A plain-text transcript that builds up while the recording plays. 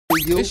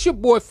you? It's your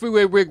boy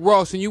Freeway Rick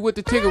Ross, and you with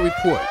the Ticker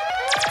Report.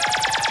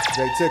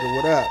 Jayticker,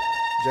 what up?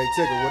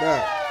 Jayticker, what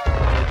up?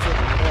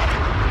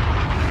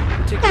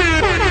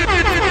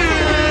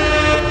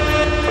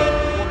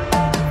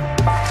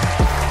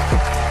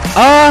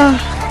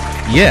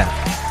 Yeah.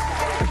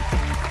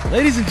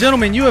 Ladies and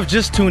gentlemen, you have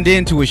just tuned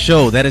in to a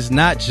show that is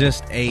not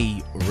just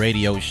a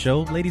radio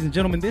show. Ladies and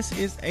gentlemen, this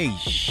is a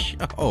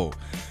show.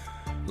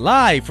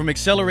 Live from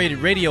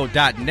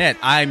acceleratedRadio.net,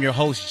 I am your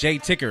host,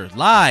 Jayticker,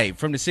 live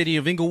from the city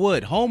of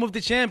Inglewood, home of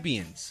the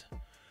champions,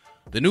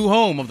 the new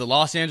home of the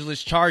Los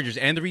Angeles Chargers,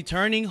 and the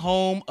returning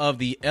home of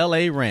the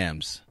LA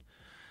Rams.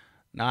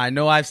 Now, I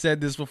know I've said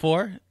this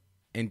before,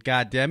 and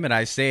goddammit,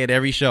 I say it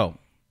every show,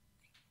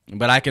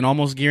 but I can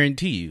almost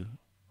guarantee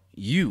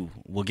you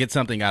will get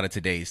something out of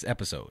today's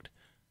episode,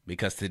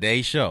 because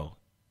today's show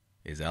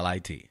is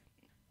LIT.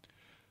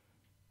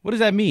 What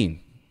does that mean?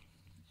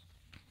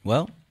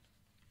 Well,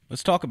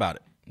 let's talk about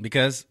it,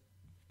 because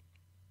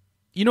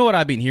you know what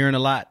I've been hearing a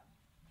lot?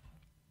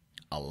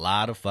 A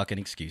lot of fucking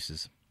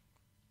excuses.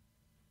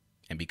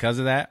 And because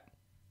of that,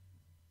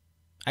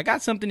 I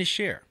got something to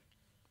share.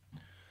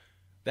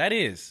 That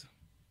is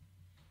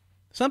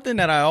something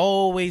that I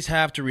always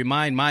have to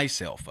remind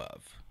myself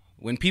of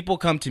when people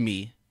come to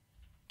me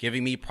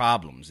giving me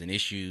problems and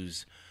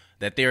issues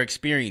that they're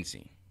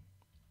experiencing.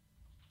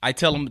 I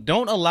tell them,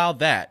 don't allow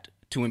that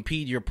to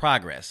impede your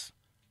progress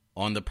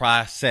on the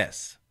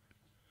process.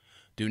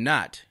 Do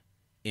not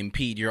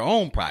impede your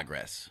own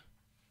progress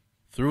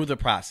through the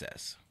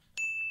process.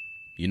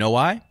 You know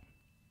why?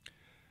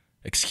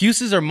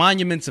 Excuses are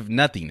monuments of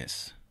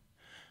nothingness.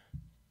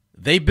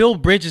 They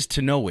build bridges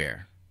to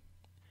nowhere.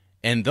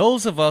 And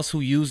those of us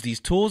who use these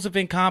tools of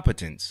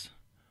incompetence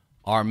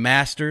are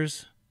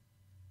masters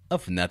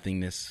of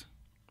nothingness.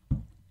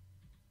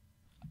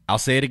 I'll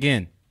say it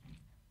again.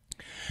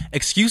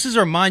 Excuses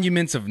are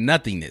monuments of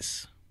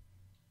nothingness.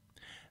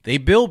 They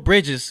build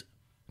bridges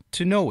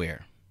to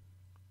nowhere.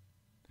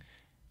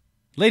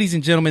 Ladies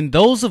and gentlemen,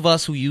 those of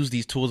us who use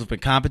these tools of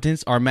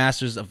incompetence are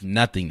masters of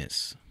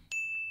nothingness.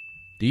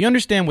 Do you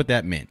understand what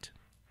that meant?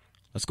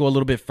 Let's go a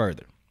little bit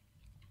further.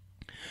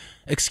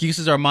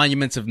 Excuses are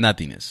monuments of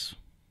nothingness.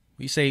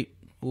 You say,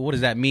 well, what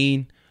does that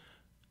mean?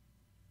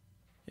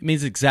 It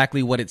means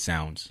exactly what it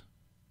sounds.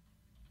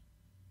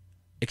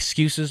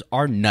 Excuses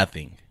are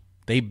nothing.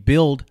 They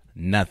build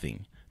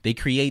nothing. They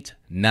create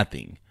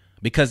nothing.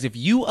 Because if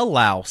you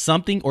allow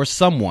something or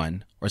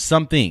someone or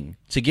something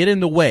to get in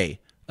the way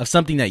of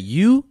something that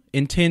you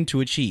intend to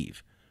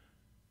achieve,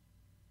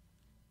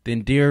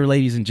 then, dear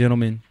ladies and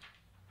gentlemen,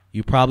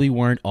 you probably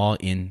weren't all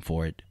in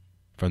for it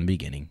from the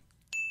beginning.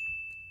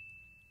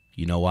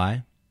 You know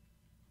why?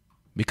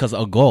 Because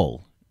a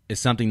goal is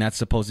something that's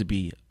supposed to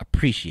be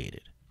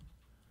appreciated.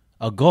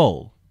 A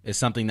goal is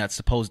something that's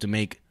supposed to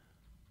make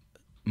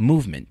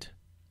movement,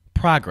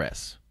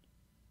 progress.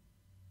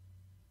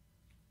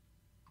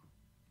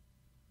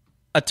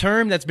 A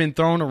term that's been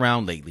thrown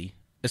around lately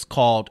is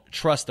called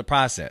trust the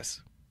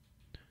process.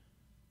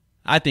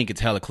 I think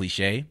it's hella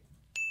cliche.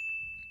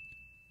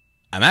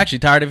 I'm actually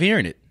tired of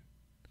hearing it.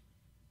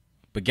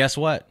 But guess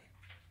what?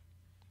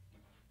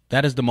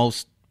 That is the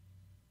most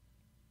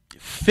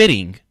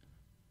fitting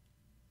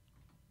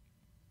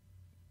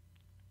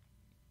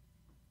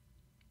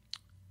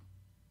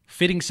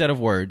set of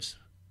words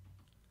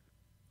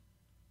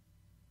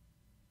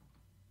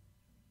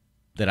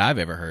that I've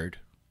ever heard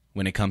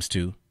when it comes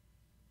to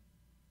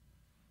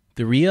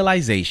the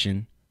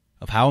realization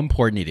of how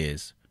important it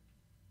is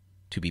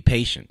to be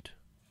patient,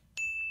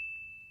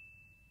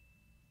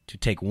 to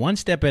take one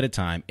step at a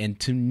time, and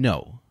to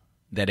know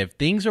that if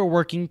things are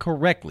working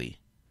correctly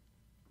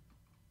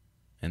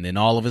and then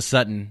all of a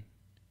sudden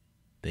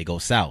they go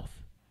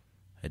south,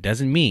 it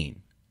doesn't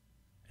mean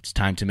it's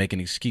time to make an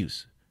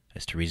excuse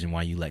as to reason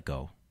why you let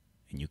go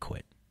and you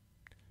quit.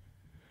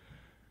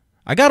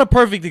 I got a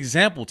perfect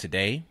example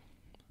today.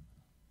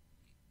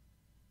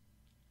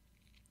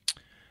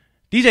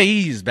 DJ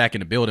E is back in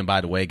the building,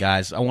 by the way,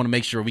 guys. I want to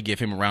make sure we give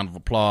him a round of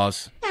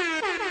applause.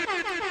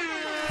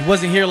 He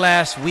wasn't here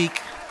last week.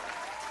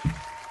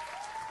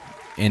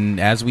 And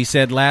as we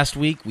said last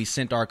week, we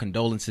sent our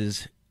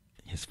condolences.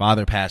 His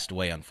father passed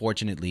away,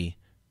 unfortunately,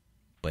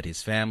 but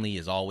his family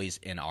is always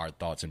in our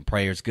thoughts and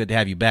prayers. Good to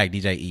have you back,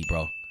 DJ E,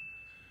 bro.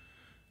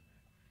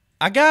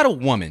 I got a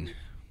woman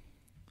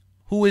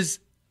who is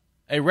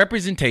a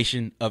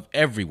representation of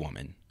every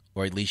woman,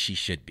 or at least she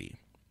should be.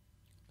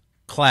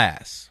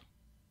 Class,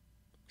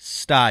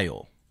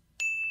 style,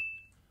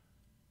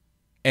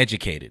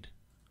 educated,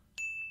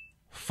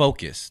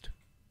 focused,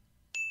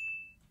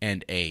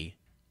 and a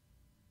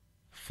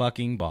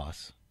fucking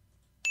boss.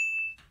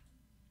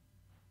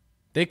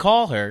 They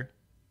call her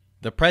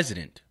the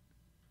president.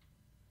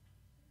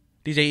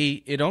 DJ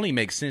E, it only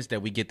makes sense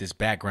that we get this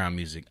background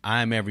music,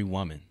 I'm Every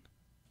Woman,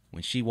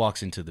 when she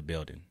walks into the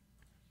building.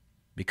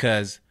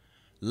 Because,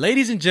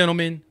 ladies and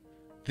gentlemen,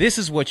 this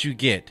is what you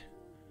get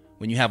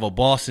when you have a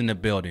boss in the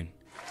building.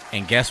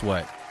 And guess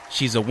what?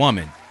 She's a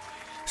woman.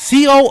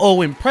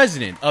 COO and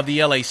president of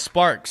the LA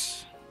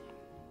Sparks.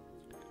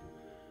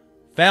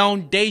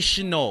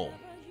 Foundational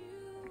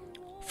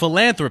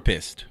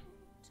philanthropist,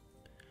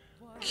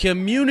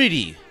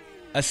 community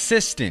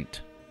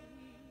assistant,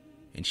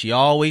 and she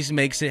always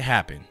makes it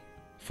happen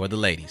for the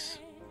ladies.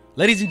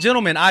 Ladies and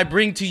gentlemen, I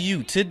bring to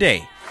you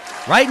today,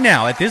 right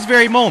now, at this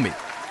very moment,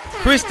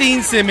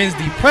 Christine Simmons,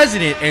 the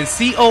president and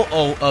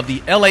COO of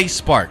the LA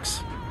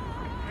Sparks.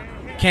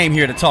 Came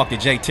here to talk to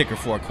Jayticker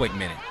for a quick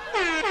minute.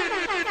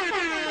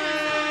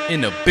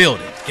 In the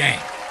building, gang.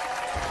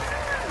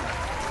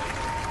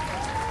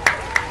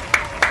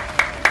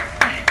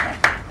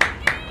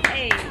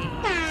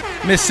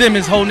 Miss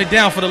Simmons holding it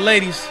down for the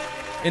ladies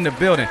in the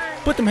building.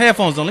 Put them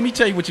headphones on. Let me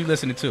tell you what you're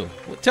listening to.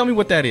 Tell me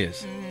what that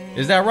is.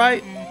 Is that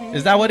right?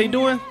 Is that what they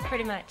doing?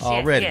 Pretty much.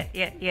 Already.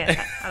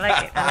 Yeah.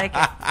 I like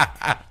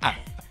it.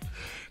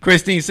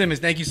 Christine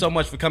Simmons, thank you so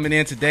much for coming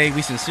in today.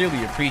 We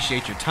sincerely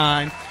appreciate your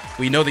time.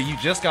 We know that you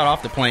just got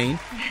off the plane,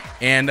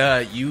 and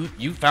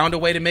you found a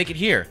way to make it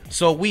here.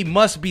 So we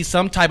must be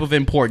some type of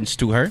importance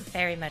to her.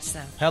 Very much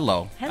so.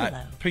 Hello.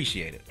 I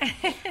appreciate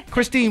it.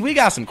 Christine, we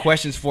got some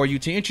questions for you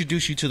to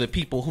introduce you to the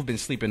people who've been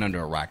sleeping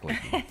under a rock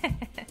lately.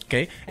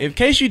 Okay? In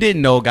case you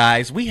didn't know,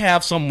 guys, we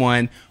have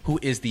someone who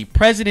is the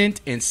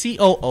president and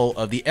COO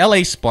of the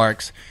LA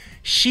Sparks.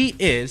 She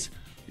is,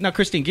 now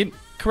Christine,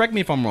 correct me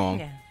if I'm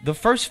wrong, the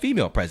first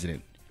female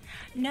president.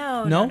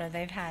 No.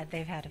 They've had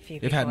a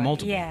few. They've had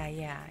multiple.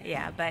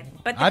 Yeah. But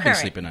the I've current, been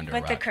sleeping under a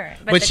rock. The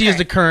current. But she is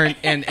the current,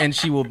 and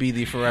she will be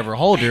the forever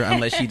holder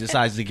unless she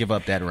decides to give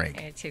up that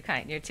rank. You're too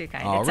kind.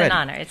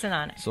 Already. It's an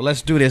honor. So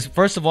let's do this.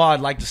 First of all,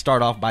 I'd like to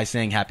start off by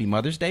saying Happy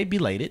Mother's Day,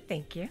 belated.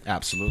 Thank you.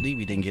 Absolutely.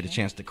 We didn't get a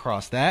chance to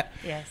cross that.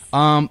 Yes.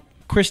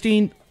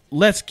 Christine,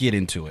 let's get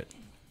into it.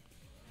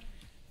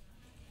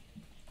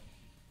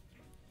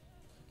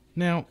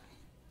 Now,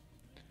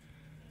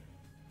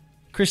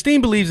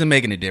 Christine believes in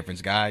making a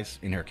difference, guys,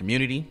 in her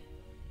community.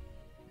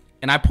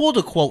 And I pulled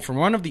a quote from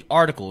one of the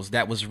articles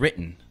that was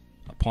written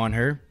upon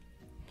her.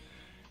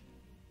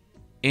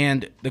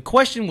 And the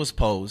question was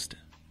posed,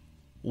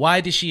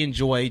 why does she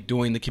enjoy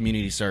doing the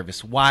community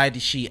service? Why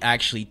does she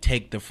actually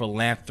take the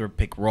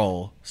philanthropic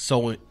role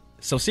so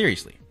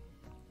seriously?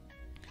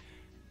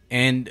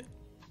 And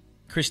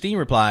Christine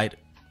replied,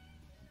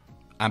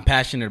 I'm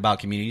passionate about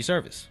community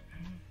service.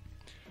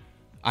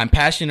 I'm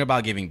passionate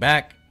about giving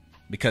back,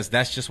 because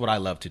that's just what I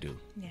love to do.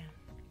 Yeah.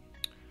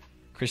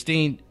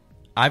 Christine,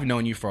 I've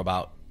known you for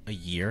about a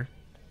year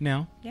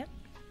now. Yep.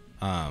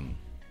 I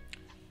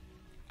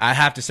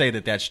have to say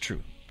that that's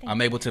true. I'm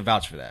able to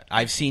vouch for that.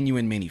 I've seen you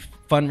in many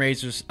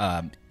fundraisers,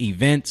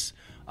 events,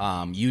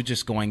 you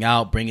just going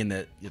out, bringing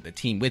the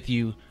team with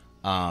you,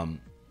 and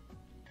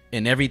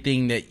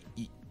everything that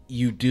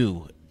you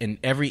do in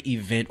every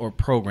event or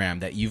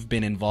program that you've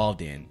been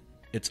involved in,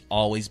 it's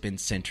always been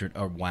centered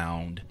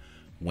around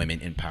women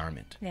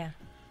empowerment. Yeah.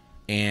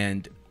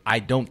 And I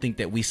don't think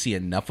that we see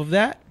enough of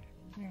that.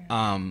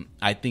 Yeah.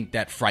 I think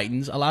that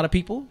frightens a lot of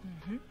people.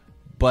 Mm-hmm.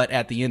 But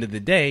at the end of the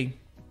day,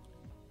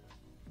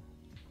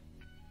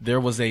 there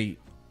was a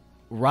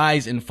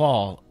rise and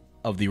fall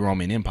of the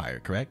Roman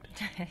Empire, correct?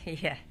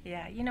 Yeah.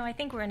 I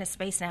think we're in a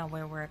space now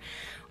where we're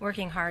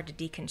working hard to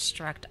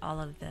deconstruct all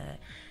of the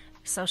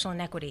social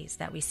inequities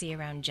that we see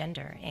around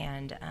gender,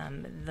 and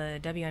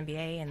the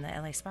WNBA and the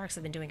LA Sparks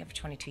have been doing it for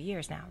 22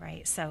 years now,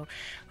 right? So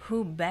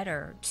who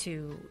better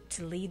to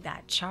lead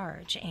that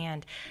charge?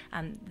 And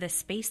the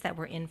space that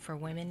we're in for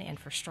women and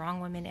for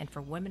strong women and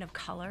for women of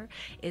color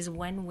is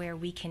one where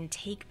we can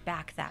take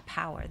back that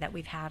power that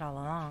we've had all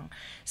along.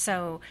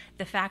 So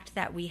the fact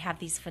that we have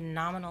these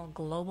phenomenal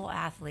global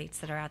athletes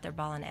that are out there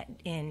balling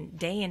in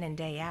and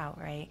day out,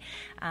 right?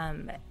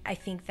 I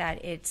think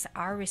that it's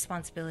our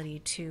responsibility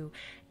to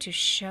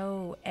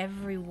show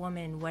every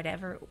woman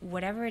whatever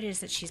it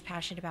is that she's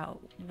passionate about,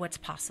 what's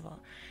possible.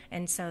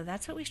 And so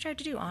that's what we strive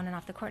to do on and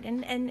off the court.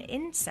 And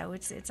in so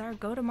it's our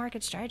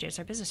go-to-market strategy. It's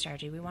our business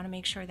strategy. We want to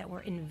make sure that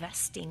we're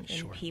investing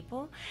in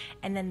people,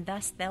 and then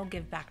thus they'll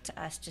give back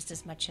to us just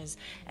as much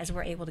as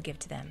we're able to give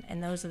to them.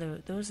 And those are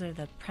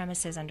the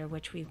premises under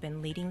which we've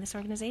been leading this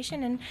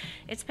organization, and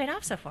it's paid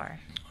off so far.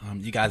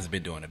 You guys have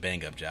been doing a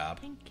bang-up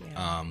job. Thank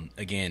you.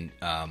 Again,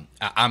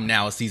 I'm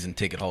now a season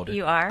ticket holder.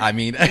 You are? I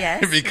mean,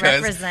 yes,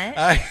 because represent.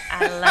 I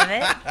love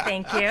it.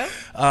 Thank you.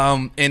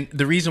 And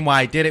the reason why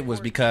I did it was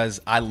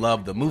because I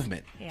love the movement.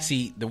 Yeah.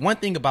 See, the one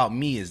thing about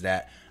me is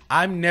that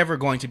I'm never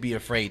going to be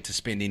afraid to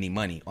spend any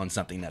money on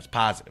something that's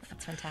positive.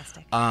 That's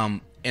fantastic.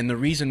 And the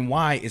reason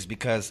why is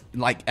because,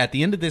 like, at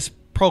the end of this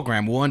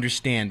program, we'll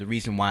understand the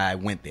reason why I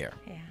went there.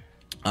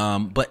 Yeah.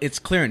 But it's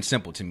clear and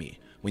simple to me.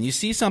 When you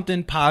see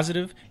something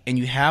positive and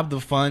you have the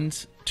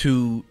funds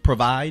to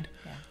provide,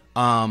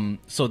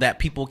 so that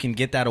people can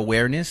get that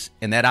awareness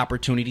and that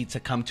opportunity to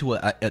come to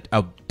a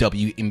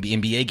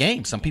WNBA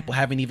game. Some people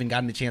haven't even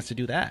gotten the chance to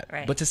do that.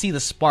 Right. But to see the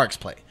Sparks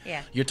play,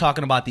 you're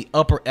talking about the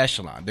upper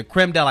echelon, the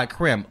creme de la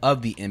creme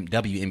of the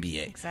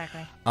WNBA.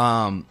 Exactly.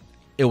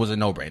 it was a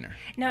no-brainer.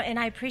 No, and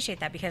I appreciate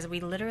that because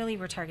we literally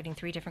were targeting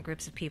 3 different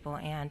groups of people.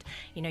 And,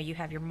 you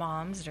have your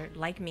moms that are,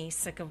 like me,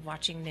 sick of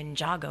watching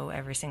Ninjago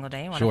every single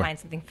day, want to find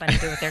something fun to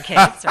do with their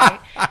kids, right?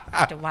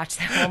 Have to watch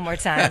that one more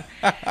time.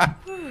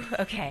 Whew,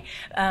 okay.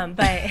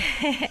 But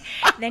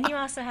then you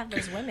also have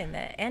those women,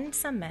 and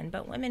some men,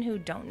 but women who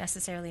don't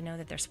necessarily know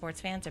that they're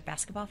sports fans or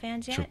basketball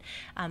fans yet.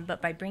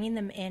 But by bringing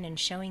them in and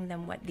showing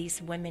them what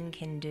these women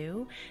can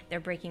do, they're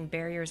breaking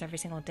barriers every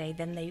single day.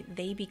 Then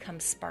they become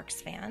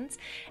Sparks fans.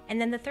 And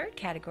then the third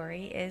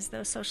category is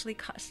those socially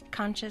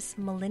conscious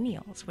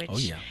millennials,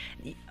 which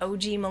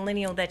OG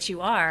millennial that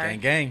you are.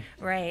 Gang.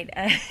 Right.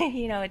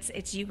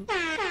 It's you,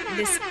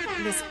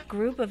 this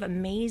group of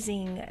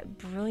amazing,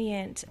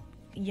 brilliant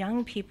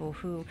young people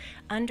who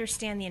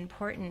understand the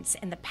importance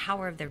and the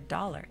power of their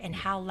dollar and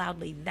how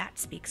loudly that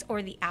speaks,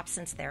 or the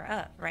absence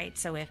thereof, right?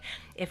 So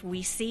if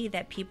we see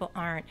that people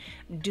aren't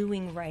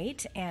doing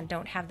right and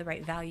don't have the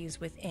right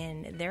values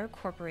within their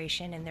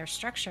corporation and their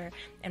structure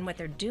and what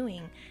they're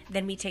doing,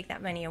 then we take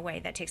that money away.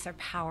 That takes their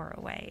power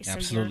away. So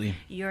Absolutely.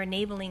 You're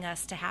enabling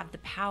us to have the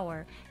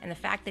power, and the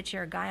fact that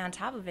you're a guy on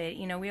top of it,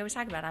 we always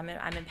talk about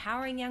I'm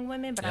empowering young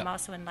women, but I'm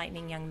also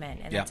enlightening young men,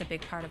 and that's a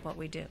big part of what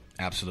we do.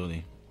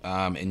 Absolutely.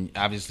 And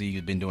obviously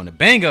you've been doing a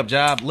bang-up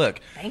job.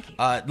 Look, thank you.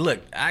 Look,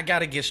 I got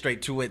to get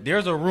straight to it.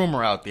 There's a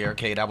rumor out there,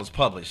 okay, that was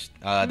published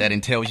that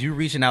entails you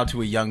reaching out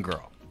to a young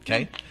girl,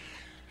 okay?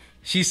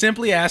 She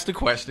simply asked a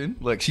question.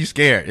 Look, she's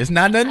scared. It's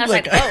not nothing. I was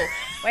like, oh,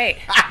 wait.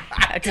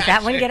 Did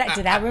that one get out?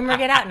 Did that rumor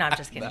get out? No, I'm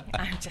just kidding.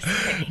 I'm just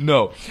kidding.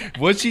 No.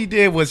 What she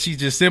did was she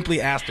just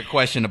simply asked a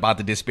question about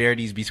the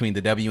disparities between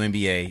the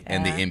WNBA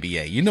and the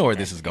NBA. You know where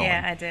this is going.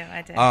 Yeah,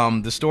 I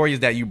do. The story is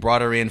that you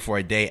brought her in for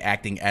a day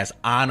acting as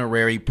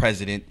honorary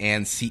president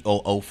and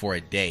COO for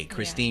a day.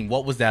 Christine,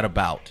 what was that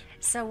about?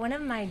 So one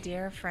of my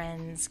dear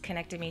friends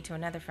connected me to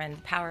another friend,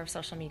 the power of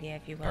social media,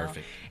 if you will.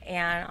 Perfect.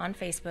 And on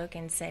Facebook,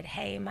 and said,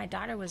 hey, my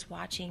daughter was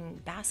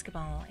watching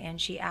basketball, and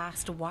she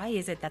asked, why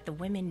is it that the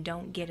women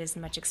don't get as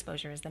much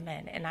exposure as the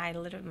men? And I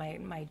literally,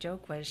 my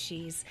joke was,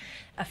 she's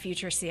a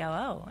future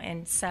COO.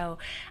 And so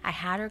I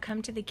had her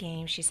come to the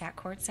game. She sat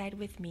courtside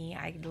with me.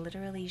 I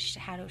literally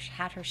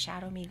had her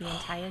shadow me the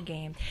entire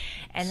game.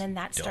 And then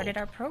that started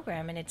our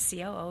program, and it's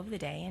COO of the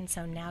day. And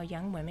so now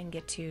young women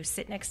get to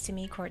sit next to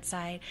me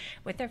courtside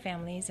with their families,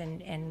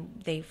 and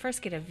they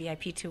first get a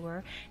VIP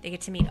tour. They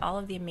get to meet all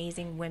of the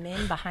amazing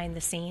women behind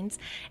the scenes,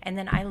 and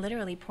then I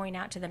literally point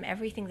out to them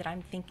everything that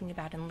I'm thinking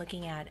about and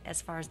looking at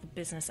as far as the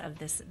business of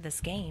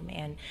this game,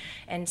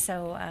 and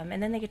so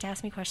and then they get to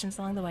ask me questions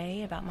along the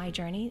way about my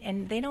journey,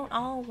 and they don't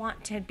all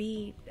want to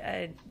be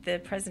the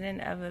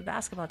president of a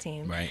basketball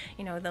team. Right.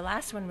 The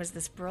last one was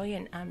this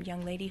brilliant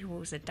young lady who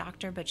was a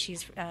doctor, but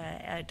she's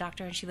a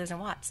doctor and she lives in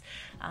Watts,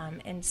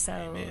 and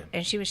so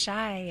and she was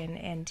shy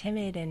and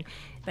timid,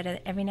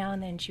 but every now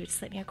and then she would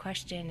slip me a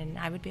question, and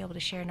I would be able to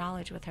share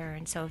knowledge with her.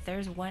 And so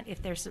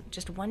if there's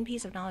just one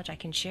piece of knowledge I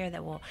can share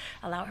that will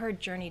allow her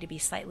journey to be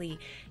slightly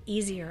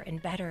easier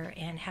and better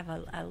and have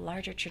a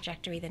larger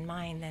trajectory than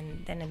mine,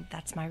 then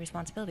that's my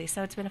responsibility.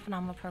 So it's been a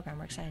phenomenal program.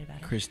 We're excited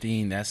about it.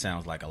 Christine, that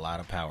sounds like a lot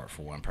of power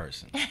for one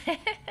person.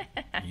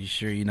 You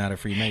sure you're not a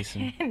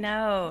Freemason?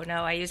 No,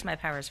 I use my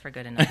powers for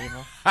good and not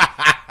evil.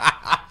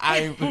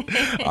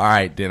 All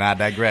right, then I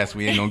digress.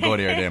 We ain't gonna go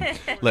there then.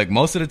 Look,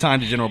 most of the time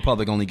the general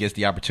public only gets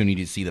the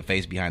opportunity to see the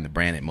face behind the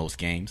brand at most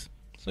games.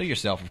 So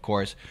yourself, of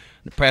course,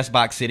 the press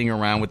box sitting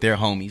around with their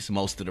homies,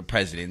 most of the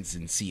presidents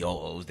and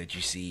COOs that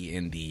you see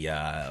in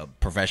the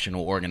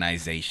professional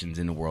organizations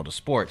in the world of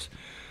sports.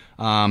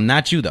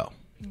 Not you, though.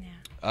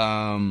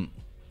 Yeah.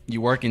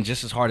 You're working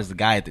just as hard as the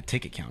guy at the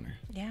ticket counter.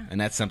 Yeah. And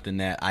that's something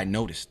that I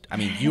noticed. I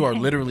mean, you are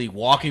literally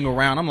walking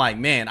around. I'm like,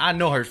 man, I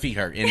know her feet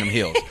hurt in them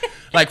heels.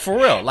 Like, for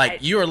real.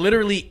 Like, you are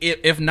literally,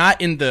 if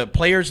not in the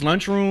players'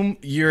 lunchroom,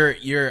 you're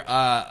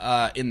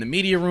in the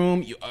media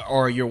room,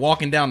 or you're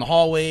walking down the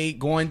hallway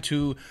going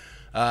to,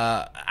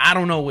 I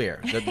don't know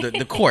where,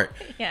 the court.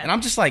 Yeah. And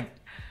I'm just like,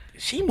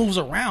 she moves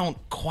around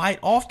quite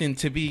often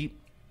to be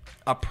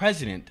a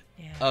president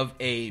of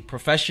a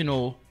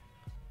professional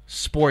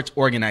sports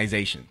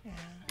organization.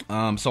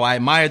 Yeah. So I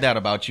admire that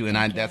about you,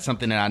 and that's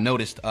something that I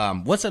noticed.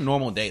 What's a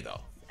normal day,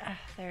 though?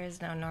 There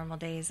is no normal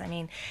days. I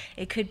mean,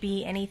 it could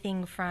be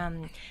anything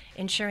from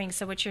ensuring.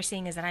 So what you're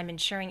seeing is that I'm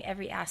ensuring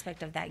every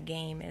aspect of that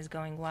game is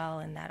going well,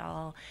 and that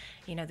all,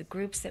 the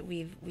groups that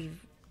we've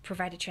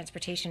provided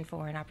transportation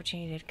for, an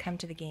opportunity to come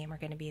to the game, are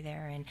going to be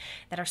there, and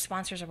that our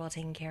sponsors are well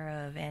taken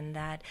care of, and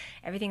that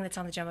everything that's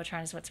on the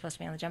Jumbotron is what's supposed to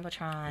be on the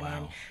Jumbotron,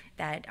 and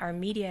that our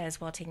media is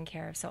well taken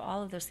care of. So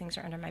all of those things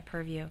are under my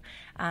purview.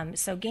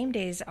 So game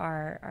days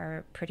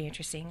are pretty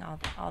interesting.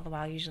 All the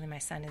while, usually my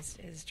son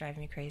is driving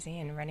me crazy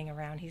and running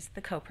around. He's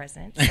the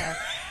co-president. So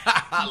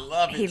I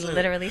love it. He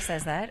literally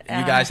says that.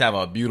 You guys have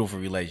a beautiful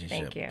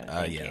relationship. Thank you.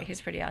 Thank you.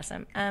 He's pretty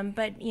awesome.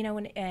 But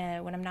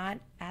when I'm not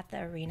at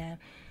the arena,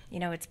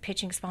 it's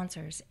pitching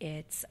sponsors,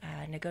 it's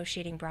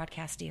negotiating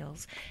broadcast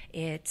deals,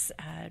 it's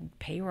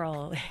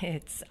payroll,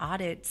 it's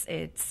audits,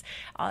 it's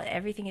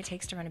everything it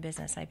takes to run a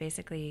business. I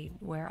basically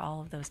wear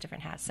all of those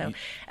different hats. So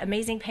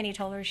amazing Penny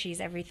Toller, she's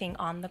everything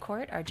on the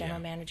court. Our general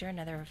manager,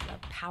 another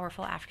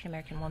powerful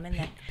African-American woman.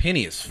 That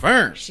Penny is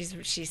firm.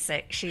 She's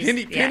sick.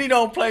 Penny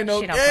don't play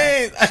no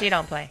games. She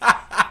don't play.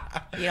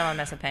 You don't want to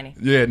mess with Penny.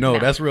 Yeah, no,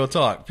 that's real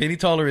talk. Penny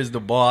Toller is the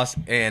boss.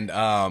 And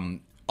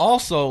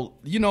also,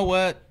 you know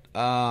what?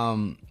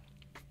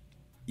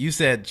 You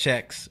said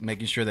checks,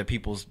 making sure that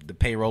the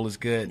payroll is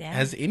good. Yeah.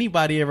 Has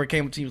anybody ever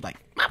came to you like,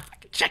 my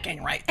fucking check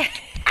ain't right?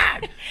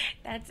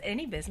 That's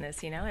any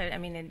business, I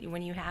mean,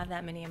 when you have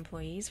that many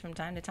employees, from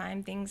time to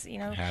time, things, it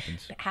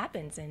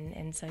happens.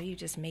 And so you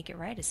just make it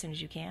right as soon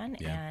as you can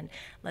and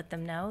let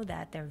them know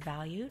that they're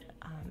valued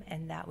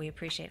and that we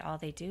appreciate all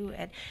they do.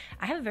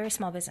 I have a very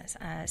small business.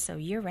 So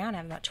year round, I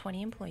have about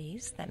 20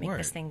 employees that make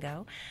this thing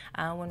go.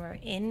 When we're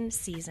in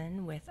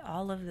season with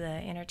all of the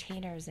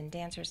entertainers and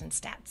dancers and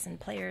stats and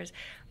players,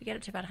 we get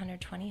up to about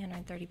 120,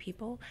 130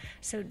 people.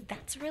 So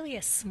that's really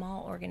a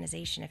small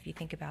organization if you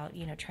think about,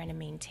 trying to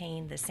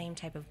maintain the same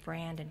type of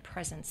brand and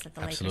presence that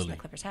the Lakers and the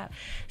Clippers have.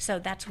 So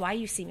that's why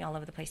you see me all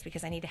over the place,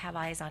 because I need to have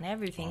eyes on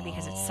everything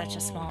because it's such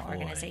a small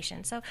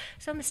organization. So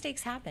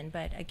mistakes happen,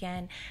 but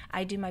again,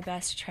 I do my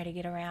best to try to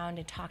get around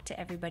and talk to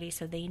everybody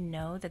so they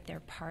know that they're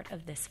part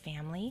of this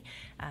family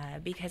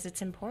because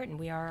it's important.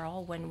 We are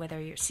all whether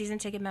you're season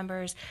ticket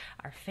members,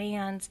 our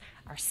fans,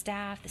 our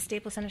staff, the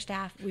Staples Center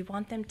staff, we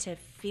want them to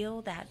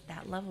feel that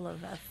level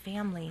of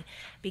family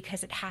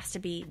because it has to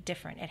be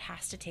different. It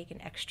has to take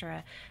an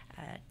extra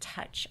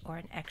touch or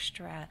an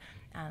extra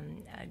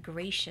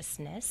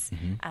graciousness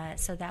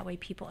so that way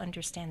people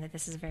understand that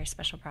this is a very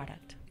special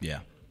product. Yeah,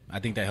 I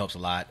think that helps a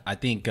lot. I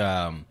think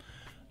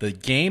the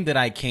game that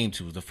I came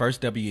to, the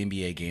first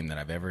WNBA game that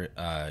I've ever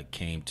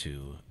came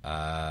to,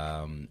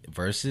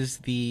 versus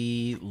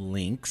the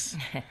Lynx,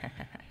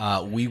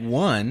 we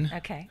won.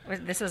 Okay.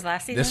 This was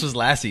last season? This was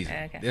last season.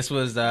 Okay. This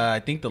was,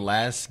 I think, the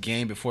last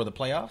game before the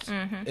playoffs.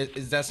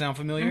 Does that sound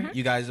familiar?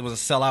 You guys, it was a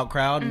sellout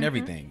crowd and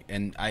everything.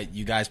 And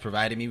you guys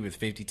provided me with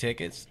 50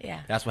 tickets.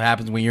 Yeah. That's what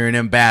happens when you're an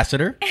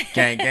ambassador.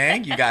 Gang,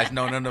 gang. You guys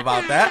know nothing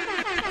about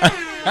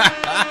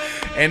that.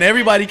 And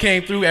everybody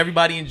came through.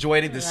 Everybody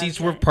enjoyed it. The seats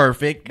were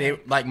perfect. They,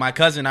 like my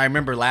cousin, I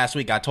remember last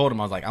week I told him,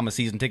 I was like, I'm a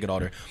season ticket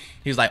holder.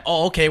 He was like,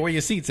 oh, okay, where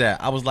your seats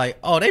at? I was like,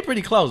 oh, they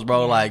pretty close,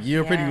 bro. Like,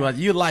 you're pretty much,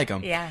 you like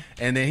them. Yeah.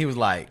 And then he was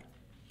like,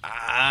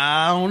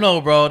 I don't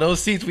know, bro.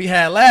 Those seats we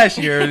had last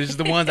year, is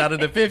the ones out of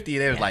the 50.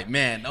 They was like,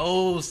 man,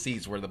 those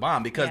seats were the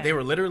bomb because they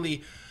were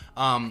literally,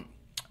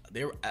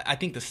 they were, I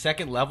think, the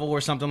second level or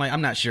something like.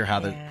 I'm not sure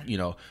how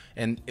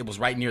and it was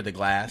right near the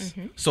glass.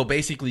 So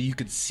basically, you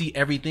could see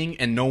everything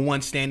and no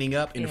one standing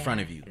up in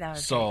front of you.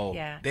 So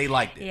they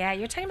liked it. Yeah,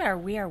 you're talking about our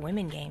We Are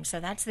Women game. So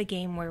that's the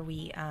game where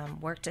we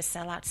work to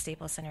sell out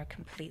Staples Center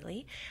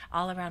completely,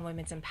 all around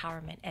women's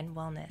empowerment and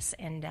wellness,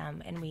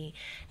 and we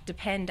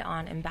depend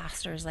on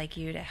ambassadors like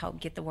you to help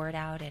get the word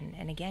out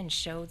and again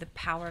show the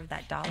power of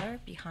that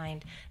dollar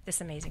behind this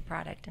amazing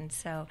product. And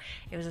so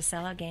it was a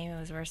sellout game. It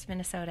was versus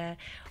Minnesota.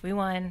 We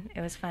won.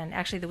 It was fun.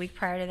 Actually, the week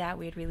prior to that,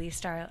 we had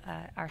released our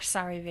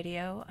Sorry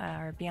video,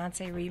 our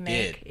Beyonce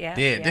remake. Yeah.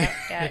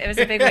 It was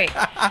a big week.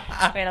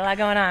 We had a lot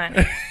going on.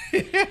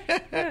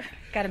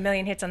 Got 1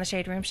 million hits on the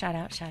Shade Room. Shout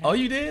out. Oh,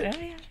 you did? Oh,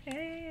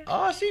 yeah.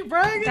 Oh, she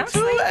bragging Don't too.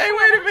 sleep. Hey,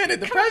 wait a minute.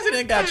 The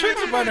president got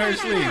tricks up under her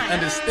sleeve.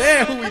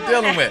 Understand who we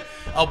dealing with.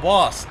 A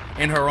boss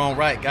in her own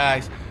right,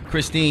 guys.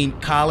 Christine,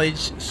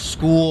 college,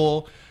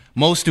 school.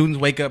 Most students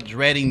wake up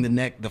dreading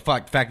the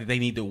fact that they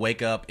need to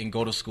wake up and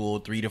go to school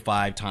 3 to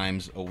 5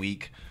 times a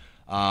week.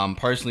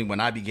 Personally, when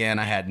I began,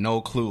 I had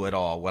no clue at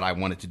all what I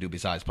wanted to do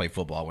besides play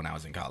football when I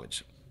was in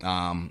college.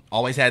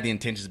 Always had the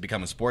intentions to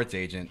become a sports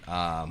agent.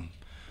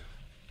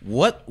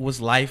 What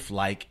was life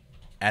like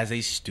as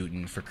a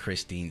student for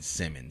Christine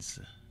Simmons?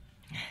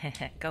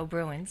 Go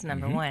Bruins,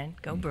 number one.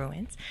 Go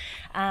Bruins.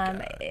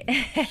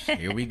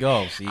 Here we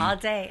go. See? All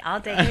day.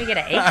 Can we get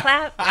an A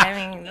clap? I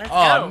mean, let's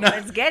go. No.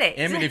 Let's get it.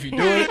 Emmett, if you do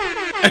it.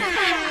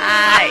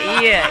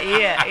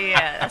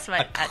 Yeah. That's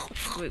why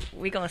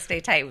we going to stay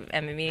tight,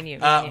 Emmett, me and you.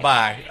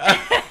 Bye.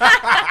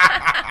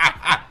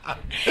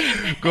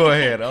 Go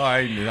ahead. Oh, I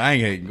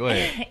ain't hating. Go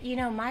ahead.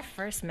 My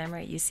first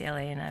memory at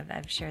UCLA, and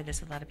I've shared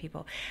this with a lot of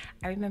people,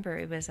 I remember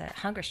it was a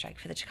hunger strike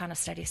for the Chicano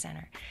Study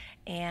Center.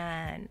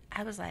 And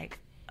I was like,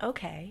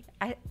 okay,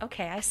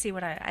 I see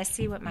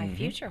what my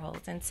future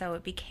holds. And so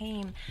it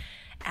became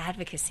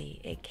advocacy.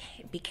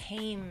 It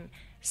became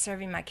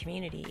serving my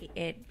community.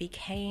 It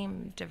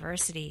became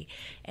diversity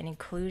and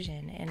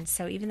inclusion. And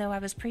so even though I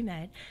was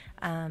pre-med,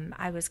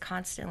 I was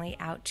constantly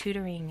out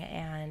tutoring,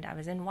 and I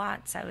was in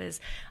Watts. I was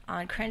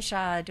on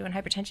Crenshaw doing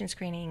hypertension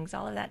screenings,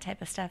 all of that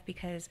type of stuff,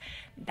 because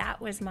that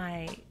was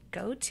my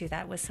go-to.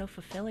 That was so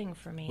fulfilling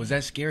for me. Was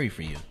that scary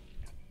for you?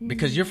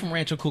 Because you're from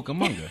Rancho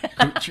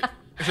Cucamonga.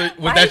 So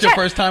was that your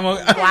first time? Wow.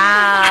 Okay.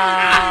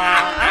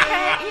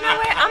 You know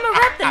what? I'm going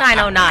to rep the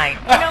 909. You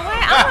know what?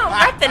 I'm going to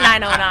rep the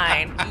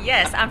 909.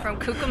 Yes, I'm from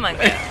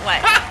Cucamonga.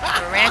 What?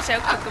 Rancho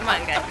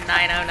Cucamonga,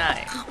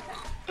 909.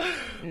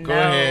 Go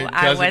ahead,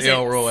 I cousin wasn't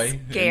Elroy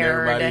and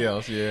scared. everybody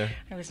else. Yeah.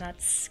 I was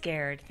not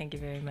scared. Thank you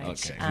very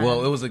much. Okay.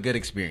 Well, it was a good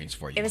experience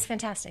for you. It was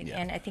fantastic,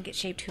 and I think it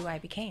shaped who I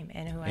became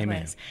and who I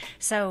Amen. was.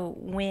 So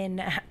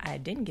when I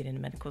didn't get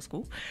into medical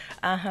school,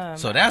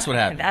 so that's what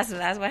happened. That's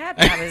what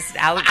happened. I was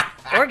out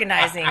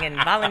organizing and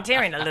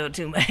volunteering a little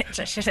too much.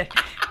 I should have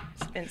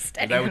been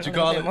studying. Is that what you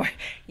call it? More.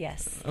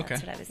 Yes. Okay.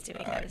 That's what I was doing.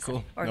 All I right, was cool.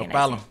 No organizing.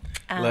 problem.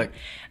 Look,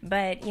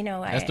 but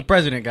that's the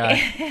president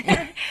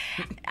guy.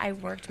 I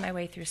worked my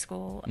way through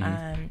school.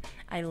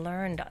 I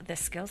learned the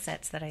skill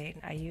sets that I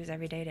use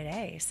every day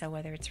today. So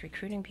whether it's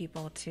recruiting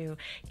people to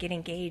get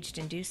engaged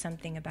and do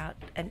something about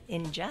an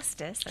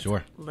injustice, that's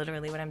Sure.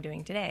 literally what I'm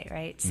doing today,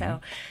 right?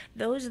 So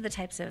those are the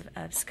types of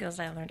skills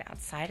I learned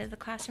outside of the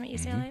classroom at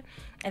UCLA.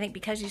 I think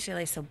because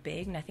UCLA is so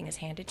big, nothing is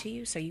handed to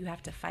you, so you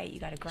have to fight, you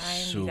got to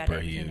grind, you got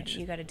Super to huge.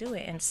 you got to do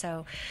it. And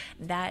so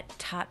that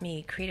taught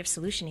me creative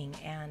solutioning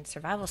and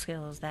survival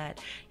skills that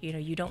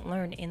you don't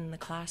learn in the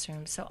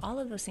classroom. So all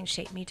of those things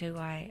shaped me to who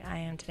I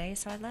am today.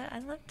 So I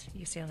loved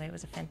UCLA. It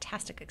was a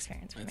fantastic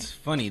experience for me. It's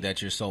funny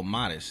that you're so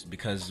modest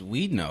because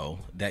we know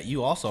that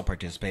you also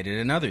participated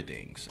in other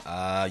things.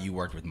 You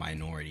worked with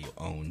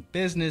minority-owned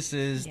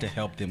businesses to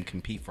help them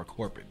compete for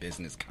corporate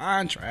business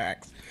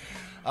contracts.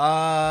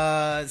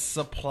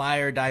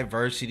 Supplier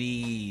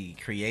diversity,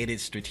 created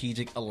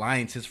strategic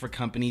alliances for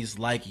companies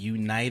like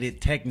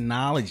United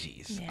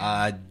Technologies,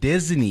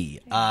 Disney,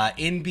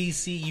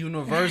 NBC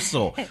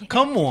Universal.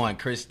 Come on,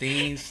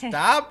 Christine,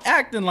 stop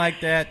acting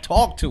like that.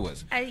 Talk to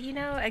us.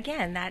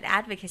 Again, that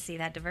advocacy,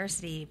 that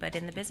diversity, but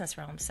in the business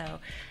realm. So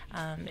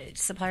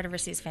supplier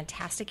diversity is a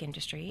fantastic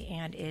industry,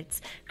 and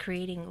it's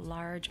creating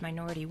large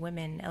minority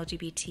women,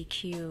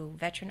 LGBTQ,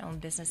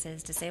 veteran-owned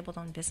businesses,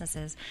 disabled-owned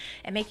businesses,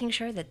 and making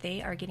sure that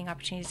they are getting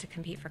opportunities to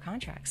compete for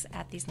contracts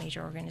at these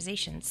major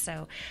organizations.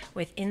 So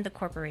within the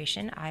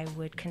corporation, I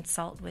would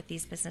consult with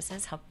these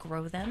businesses, help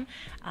grow them,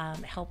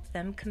 help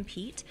them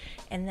compete,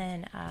 and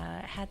then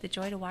had the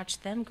joy to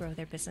watch them grow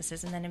their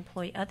businesses and then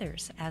employ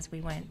others as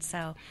we went.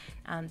 So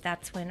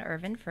that's when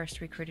Irvin first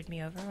recruited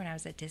me over when I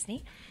was at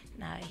Disney.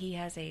 He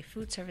has a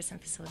food service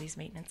and facilities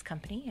maintenance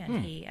company,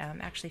 and he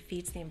actually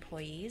feeds the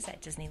employees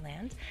at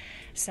Disneyland.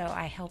 So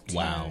I helped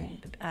him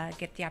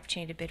get the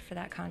opportunity to bid for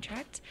that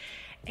contract.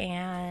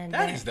 And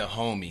that is the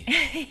homie.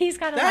 He's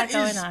got a lot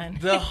going on.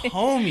 The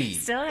homie.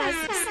 still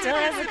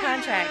has the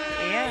contract.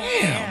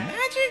 Yeah.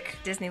 Magic.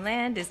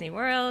 Disneyland, Disney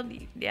World.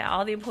 Yeah,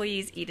 all the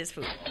employees eat his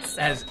food. So.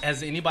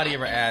 Has anybody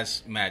ever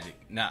asked Magic?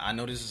 Now I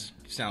know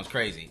sounds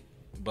crazy,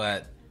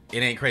 but it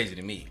ain't crazy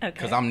to me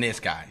because I'm this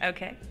guy.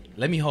 Okay.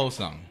 Let me hold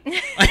something.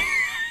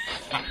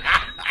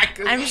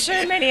 I'm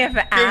sure many have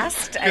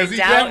asked. Because he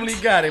definitely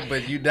got it,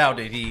 but you doubt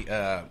that he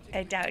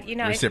I doubt.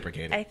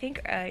 reciprocated. I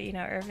think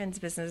Irvin's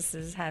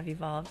businesses have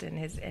evolved, and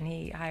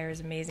he hires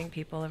amazing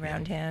people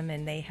around him,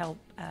 and they help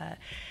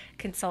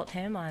consult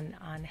him on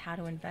how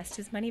to invest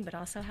his money, but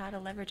also how to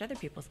leverage other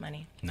people's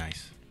money.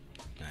 Nice.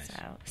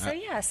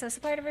 So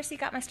supplier diversity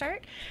got my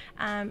start.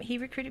 He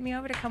recruited me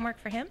over to come work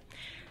for him,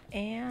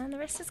 and the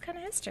rest is kind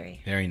of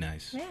history. Very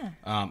nice. Yeah.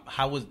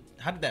 How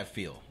did that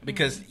feel?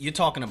 Because you're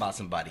talking about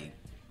somebody.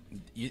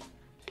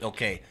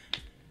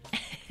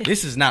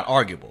 This is not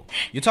arguable.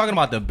 You're talking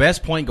about the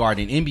best point guard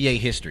in NBA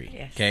history.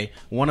 Yes. Okay,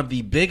 one of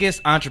the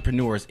biggest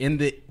entrepreneurs in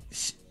the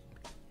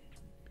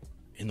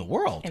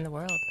world. In the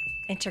world,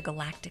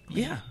 intergalactically.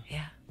 Yeah.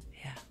 Yeah.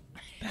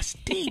 That's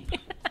deep.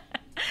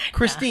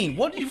 Christine,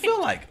 what did you feel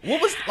like? What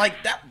was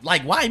like that?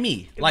 Like, why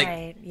me? Like,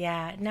 right.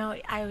 Yeah. No,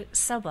 I was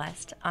so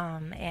blessed,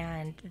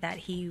 and that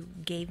he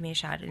gave me a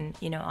shot. And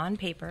on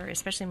paper,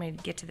 especially when we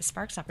get to the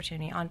Sparks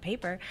opportunity, on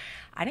paper,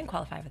 I didn't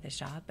qualify for this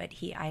job, but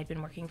I had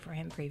been working for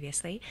him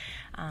previously,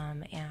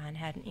 and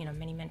had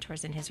many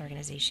mentors in his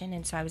organization,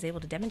 and so I was able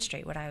to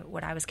demonstrate what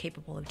I was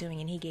capable of doing,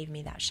 and he gave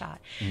me that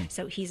shot.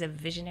 So he's a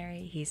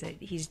visionary.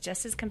 He's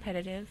just as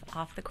competitive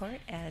off the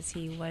court as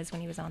he was when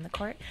he was on the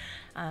court.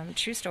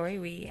 True story.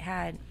 We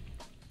had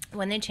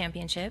won the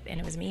championship,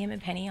 and it was me, him,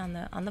 and Penny on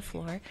the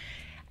floor,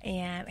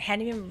 and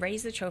hadn't even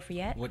raised the trophy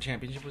yet. what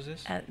championship was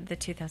this? The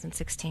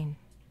 2016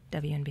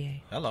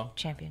 WNBA Hello.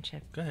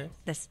 championship. Go ahead.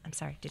 I'm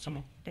sorry. Did you?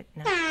 No.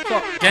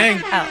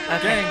 Gang. Oh,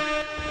 okay. Gang.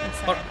 I'm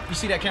sorry. Oh, you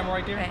see that camera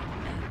right there?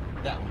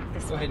 Right. That one.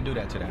 This Go ahead and do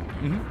that to that.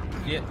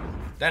 Mm-hmm. Yeah,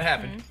 that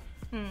happened.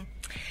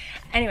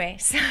 Anyway,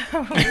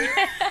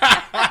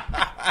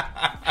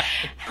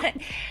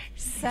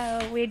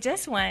 so we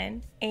just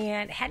won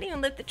and hadn't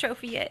even lit the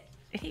trophy yet.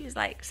 And he was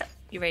like, "So,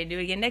 you ready to do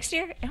it again next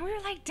year?" And we were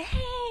like,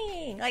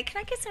 "Dang! Like,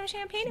 can I get some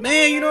champagne? in my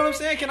Man, you hand? know what I'm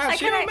saying? Can I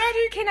share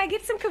Magic? Can I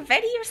get some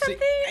confetti or something?"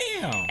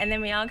 Damn. And then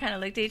we all kind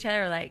of looked at each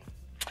other like,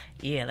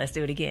 "Yeah, let's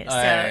do it again." Oh, So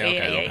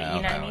okay, you know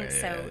what I mean.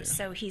 yeah.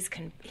 So he's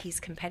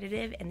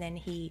competitive, and then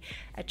he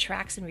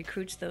attracts and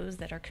recruits those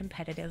that are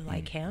competitive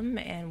like him,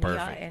 and we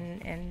all, Perfect.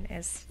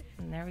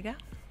 and there we go.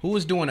 Who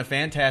was doing a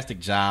fantastic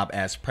job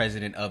as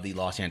president of the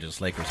Los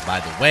Angeles Lakers,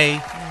 by the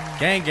way.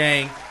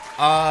 Gang.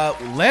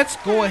 Let's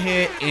go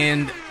ahead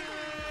and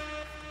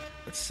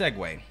let's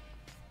segue.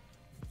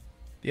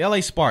 The LA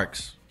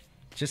Sparks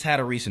just had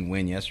a recent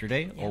win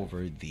yesterday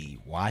over the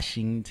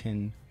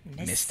Washington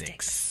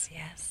Mystics.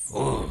 Yes.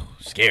 Ooh,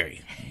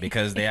 scary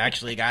because they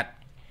actually got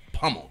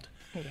pummeled.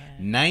 Yeah.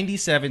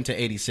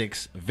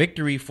 97-86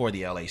 victory for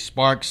the LA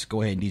Sparks.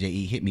 Go ahead and DJ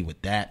E, hit me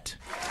with that.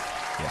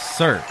 Yes,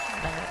 sir.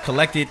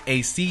 Collected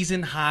a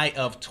season high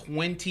of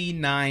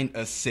 29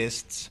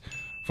 assists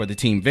for the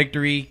team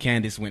victory.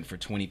 Candace went for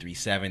 23,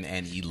 7,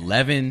 and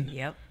 11.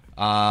 Yep.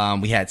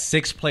 We had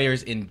 6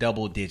 players in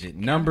double-digit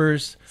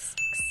numbers.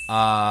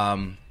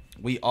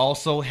 We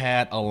also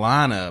had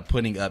Alana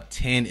putting up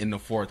 10 in the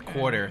fourth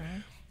quarter. Mm-hmm.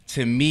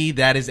 To me,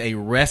 that is a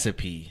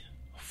recipe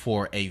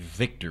for a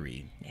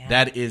victory. Yeah.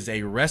 That is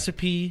a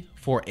recipe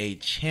for a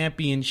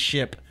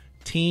championship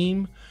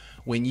team.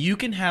 When you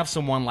can have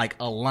someone like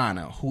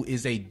Alana, who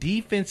is a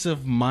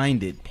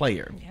defensive-minded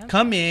player,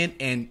 come in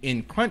and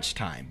in crunch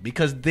time,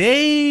 because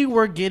they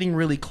were getting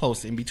really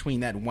close in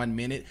between that 1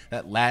 minute,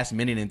 that last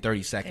minute and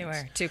 30 seconds.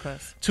 They were too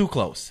close. Too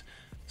close.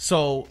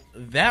 So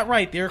that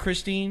right there,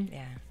 Christine,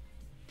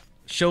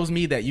 shows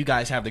me that you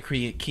guys have the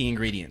key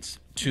ingredients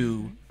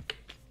to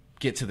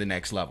get to the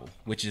next level,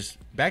 which is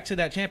back to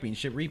that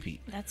championship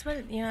repeat. That's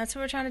what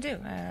we're trying to do.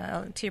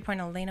 To your point,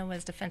 Elena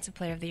was Defensive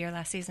Player of the Year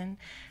last season.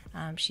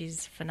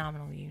 She's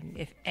phenomenal.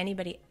 If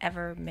anybody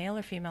ever, male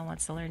or female,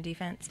 wants to learn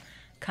defense,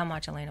 come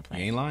watch Elena play.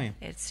 You ain't lying.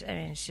 It's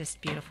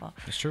just beautiful.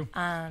 It's true.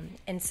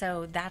 And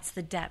so that's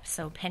the depth.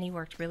 So Penny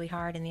worked really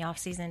hard in the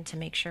offseason to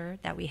make sure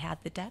that we had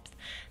the depth.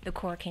 The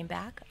core came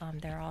back.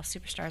 They're all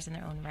superstars in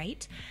their own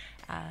right.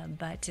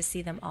 But to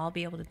see them all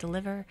be able to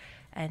deliver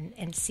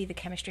and see the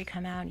chemistry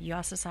come out. You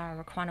also saw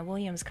Raquana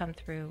Williams come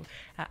through.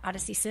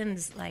 Odyssey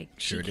Sims,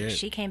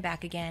 she came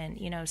back again,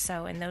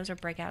 so, and those are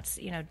breakouts,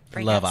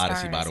 breakout Love stars.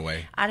 Odyssey, by the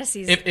way.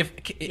 Odyssey's...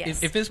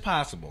 If it's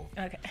possible.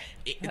 Okay.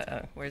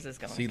 Where's this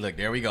going? See, look,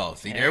 there we go.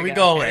 There we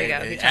go.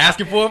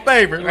 Asking for a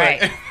favor.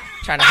 Right.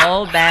 Trying to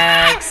hold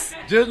bags.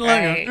 Just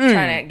like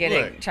trying to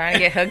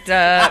get hooked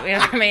up. You know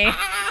what I mean?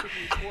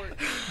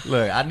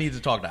 Look, I need to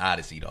talk to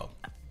Odyssey, though,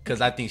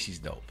 because I think she's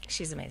dope.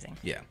 She's amazing.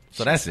 Yeah.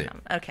 So that's it.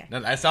 Okay.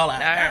 That's all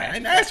I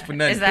didn't ask for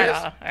nothing. Is that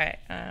all? All right.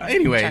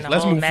 Anyways,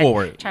 let's move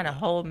forward. Trying to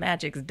hold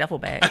Magic's duffel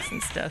bags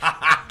and stuff.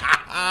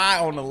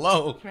 On the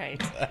low.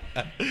 Right.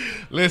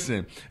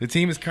 Listen, the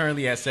team is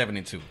currently at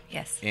 7-2.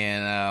 Yes.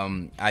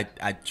 And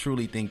I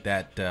truly think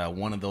that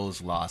one of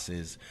those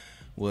losses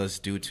was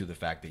due to the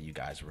fact that you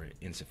guys were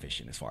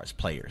insufficient as far as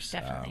players.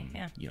 Definitely,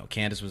 yeah.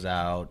 Candace was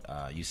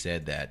out. You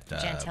said that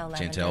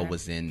Jantel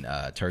was in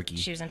Turkey.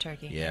 She was in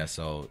Turkey. Yeah,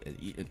 so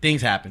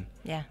things happen.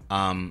 Yeah.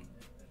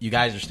 You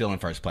guys are still in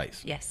first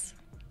place. Yes.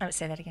 I would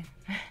say that again.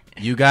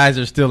 You guys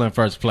are still in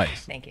first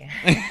place. Thank you.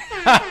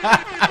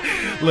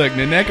 Look,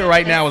 Nneka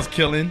right now is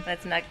killing.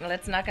 Let's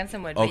knock on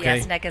some wood. Okay. But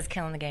yes, Nneka's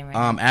killing the game right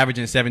now.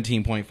 Averaging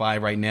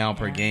 17.5 right now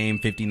per game,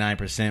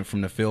 59%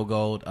 from the field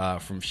goal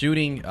from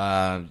shooting.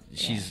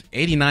 She's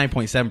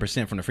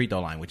 89.7% from the free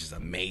throw line, which is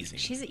amazing.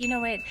 She's, you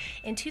know what?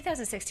 In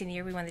 2016, the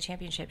year we won the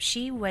championship,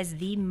 she was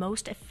the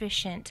most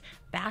efficient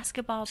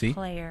basketball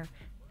player.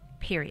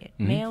 Period.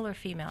 Male or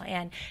female.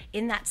 And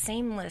in that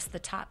same list, the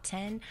top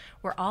 10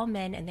 were all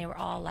men, and they were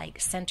all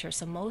like centers.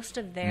 So most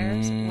of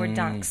theirs were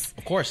dunks.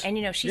 Of course. And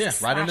she's a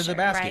slasher, right under the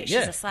basket. Right?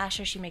 She's a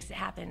slasher. She makes it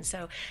happen.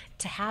 So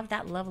to have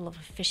that level of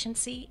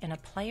efficiency in a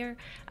player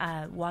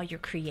while you're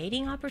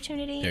creating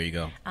opportunity. There you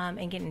go.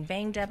 And getting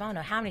banged up. I don't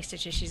know how many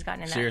stitches she's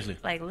gotten in that. Seriously.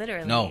 Like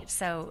literally. No.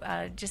 So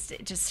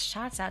just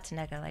shouts out to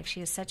Nneka. Like,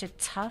 she is such a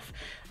tough,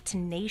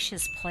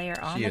 tenacious player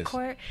on the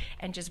court,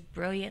 and just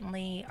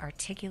brilliantly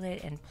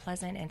articulate and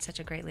pleasant, and such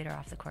a great leader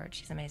off the court.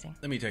 She's amazing.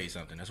 Let me tell you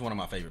something. That's one of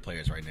my favorite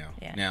players right now.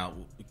 Yeah. Now,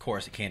 of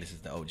course, Candace is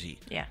the OG.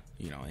 Yeah.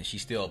 And she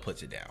still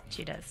puts it down.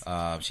 She does.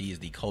 She is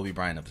the Kobe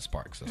Bryant of the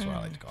Sparks. That's what I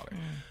like to call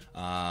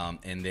her.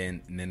 And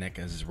then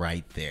Nneka is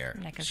right there.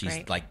 She's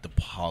great. like the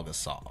Paul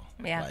Gasol.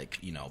 Yeah.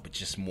 But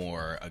just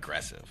more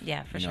aggressive.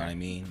 Yeah, for sure. You know what I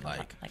mean?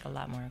 Like a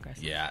lot more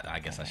aggressive. Yeah, I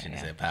guess I shouldn't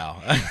have said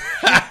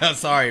pal.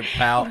 Sorry,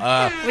 pal.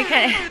 We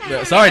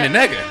can. Sorry,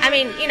 Nneka. I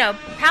mean,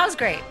 Pal's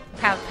great.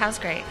 Pal's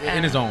great.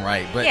 In his own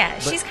right.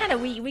 But she's kind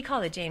of, we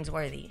call it James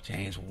Worthy.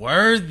 James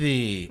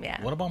Worthy.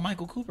 Yeah. What about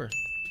Michael Cooper?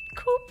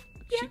 Coop.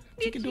 Yeah,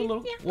 she can do a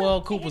little.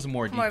 Well, Coop was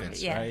more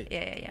defense, right?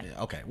 Yeah.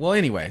 Okay. Well,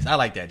 anyways, I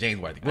like that, James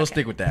Worthy. We'll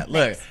stick with that.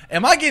 Look,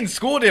 am I getting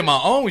schooled in my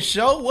own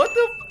show? What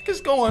the fuck is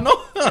going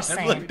on?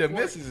 Look, the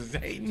missus is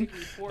hating.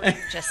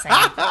 Just saying.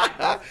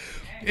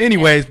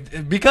 Anyways,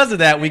 because of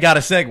that, we got a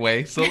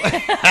segue. So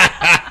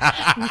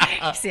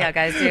see how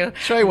guys do.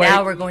 Treyway.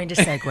 Now we're going to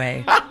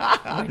segue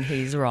when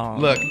he's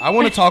wrong. Look, I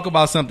want to talk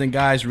about something,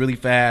 guys, really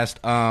fast.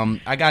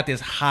 I got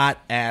this hot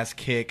ass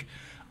kick.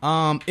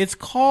 It's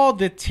called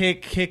the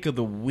Tick Kick of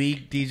the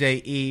Week.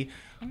 DJ E,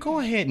 go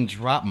ahead and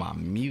drop my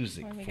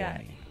music for me.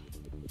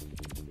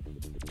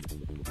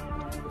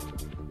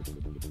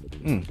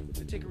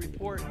 The Ticker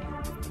Report.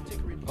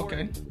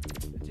 Okay.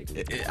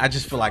 I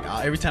just feel like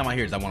every time I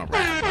hear this, I want to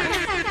rap.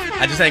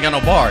 I just ain't got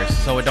no bars,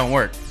 so it don't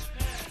work.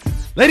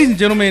 Ladies and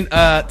gentlemen,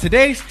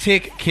 today's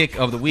Tick Kick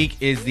of the Week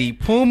is the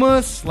Puma /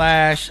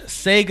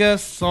 Sega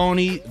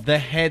Sony the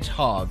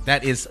Hedgehog.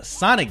 That is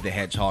Sonic the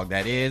Hedgehog,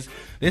 that is.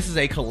 This is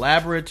a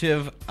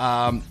collaborative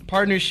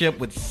partnership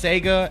with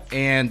Sega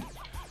and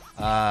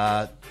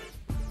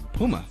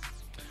Puma.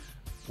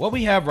 What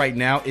we have right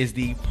now is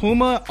the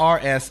Puma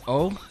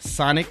RSO.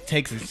 Sonic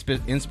takes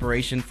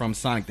inspiration from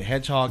Sonic the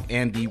Hedgehog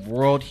and the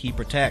world he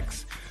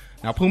protects.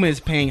 Now, Puma is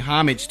paying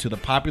homage to the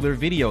popular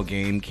video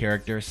game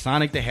character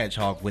Sonic the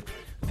Hedgehog with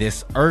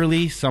this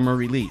early summer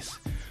release.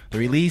 The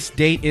release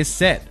date is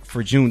set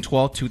for June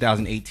 12,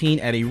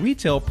 2018 at a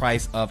retail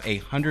price of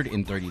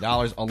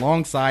 $130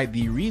 alongside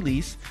the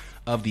release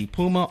of the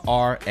Puma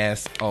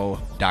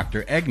RSO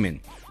Dr.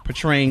 Eggman,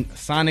 portraying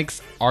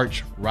Sonic's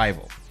arch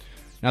rival.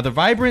 Now, the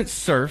vibrant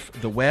surf,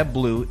 the web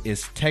blue,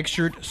 is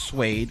textured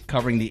suede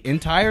covering the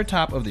entire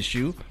top of the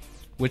shoe,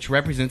 which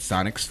represents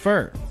Sonic's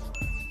fur.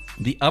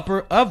 The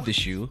upper of the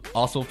shoe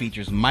also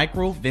features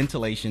micro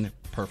ventilation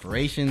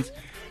perforations,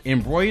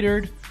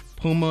 embroidered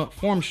Puma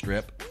form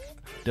strip,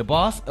 the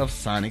boss of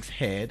Sonic's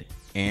head,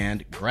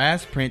 and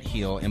grass print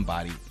heel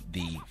embody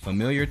the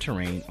familiar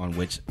terrain on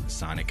which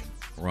Sonic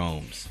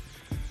roams.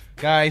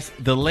 Guys,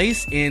 the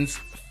lace ends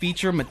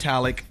feature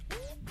metallic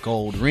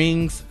gold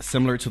rings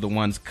similar to the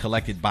ones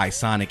collected by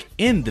Sonic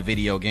in the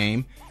video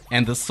game,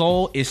 and the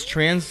sole is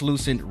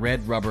translucent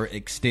red rubber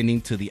extending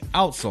to the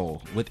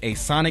outsole with a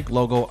Sonic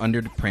logo under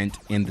the print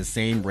in the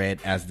same red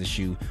as the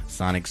shoe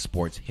Sonic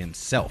sports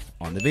himself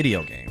on the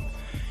video game.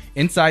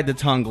 Inside the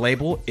tongue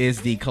label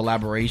is the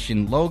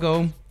collaboration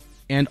logo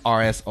and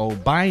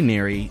RSO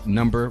binary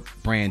number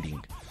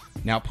branding.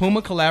 Now,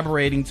 Puma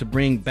collaborating to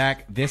bring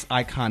back this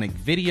iconic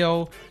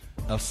video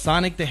of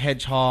Sonic the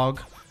Hedgehog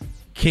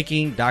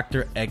kicking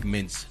Dr.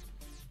 Eggman's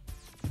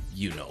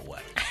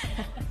you-know-what.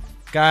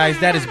 Guys,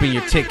 that has been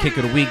your Tick Kick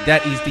of the Week.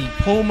 That is the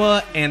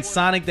Puma and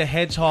Sonic the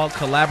Hedgehog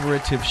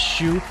collaborative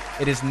shoe.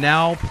 It is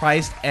now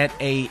priced at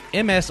a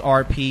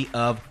MSRP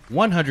of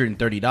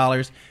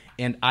 $130,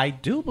 and I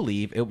do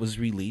believe it was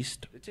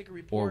released,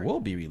 or will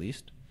be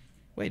released.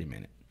 Wait a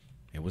minute.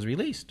 It was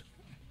released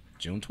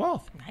June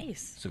 12th.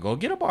 Nice. So go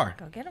get a bar.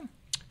 Go get them.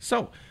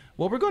 So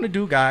what we're going to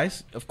do,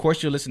 guys, of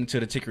course, you're listening to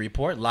the Ticker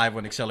Report live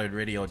on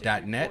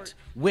accelerateradio.net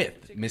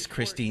with Miss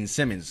Christine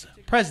Simmons,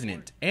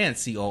 President and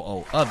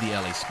COO of the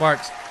LA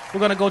Sparks. We're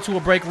going to go to a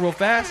break real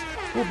fast.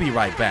 We'll be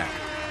right back.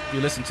 You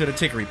listen to the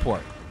Ticker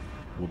Report.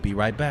 We'll be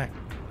right back.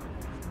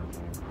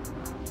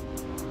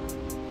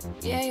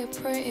 Yeah, you're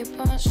pretty,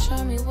 but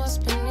show me what's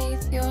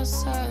beneath your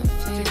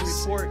surface. Ticker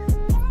Report.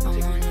 I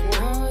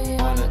wanna know you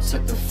wanna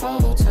took the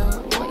photo.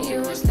 What you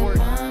was the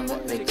man,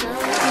 but they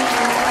don't.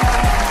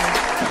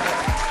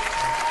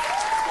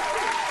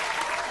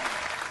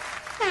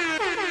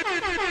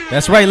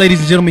 That's right, ladies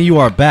and gentlemen, you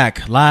are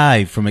back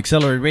live from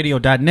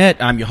accelerateradio.net.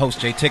 I'm your host,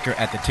 Jayticker,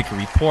 at the Ticker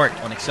Report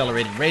on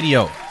Accelerated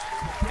Radio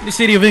in the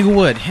city of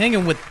Inglewood,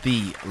 hanging with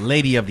the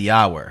lady of the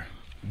hour,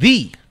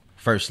 the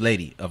First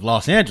Lady of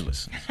Los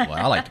Angeles, is what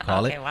I like to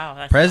call Okay, it. wow,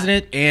 that's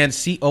President and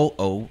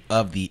COO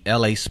of the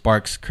LA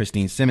Sparks,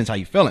 Christine Simmons. How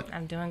you feeling?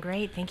 I'm doing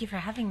great. Thank you for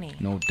having me.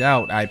 No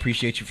doubt. I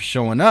appreciate you for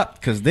showing up,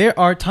 because there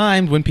are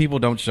times when people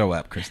don't show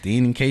up,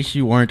 Christine, in case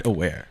you weren't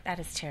aware. That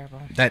is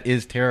terrible. That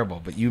is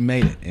terrible, but you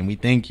made it, and we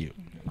thank you.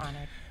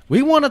 Honored.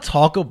 We want to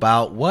talk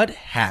about what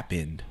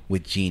happened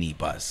with Jeannie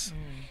Buss.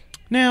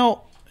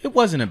 Now, it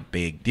wasn't a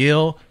big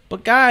deal,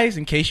 but guys,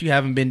 in case you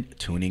haven't been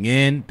tuning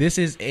in, this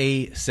is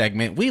a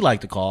segment we like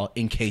to call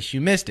In Case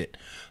You Missed It.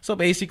 So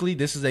basically,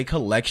 this is a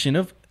collection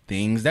of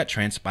things that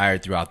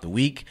transpired throughout the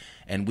week,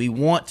 and we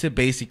want to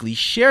basically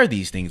share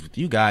these things with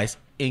you guys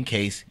in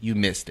case you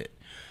missed it.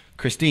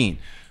 Christine,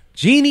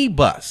 Jeannie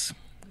Buss,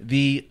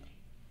 the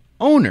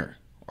owner,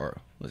 or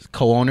was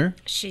co-owner?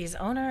 She's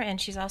owner, and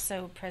she's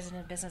also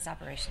president of business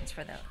operations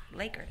for the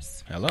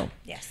Lakers. Hello.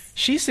 Yes.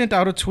 She sent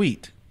out a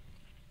tweet.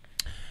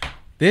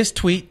 This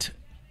tweet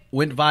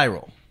went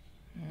viral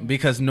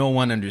because no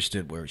one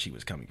understood where she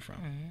was coming from.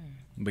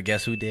 But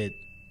guess who did?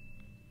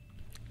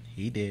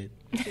 He did.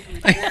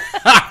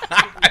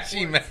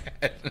 She mad.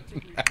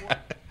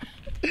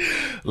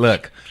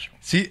 Look,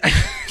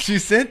 she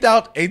sent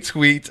out a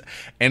tweet,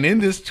 and in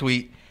this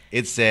tweet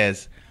it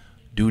says,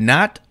 "Do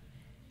not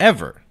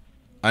ever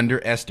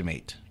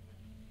underestimate.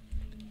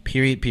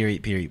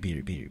 Period.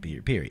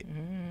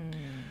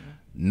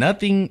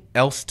 Nothing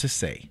else to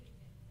say."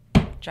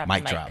 Drop Mic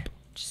the mic. drop.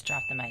 Just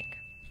drop the mic.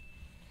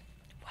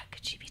 What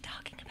could she be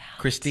talking about?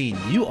 Christine,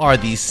 you are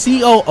the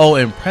COO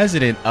and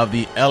president of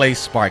the LA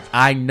Sparks.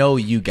 I know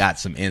you got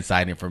some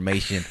inside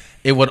information.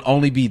 It would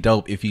only be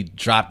dope if you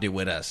dropped it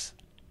with us.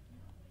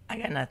 I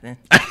got nothing.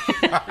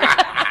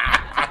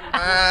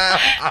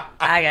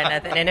 I got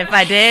nothing. And if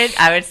I did,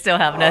 I would still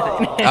have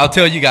nothing. I'll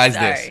tell you guys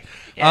Sorry. this.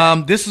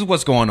 Yeah. This is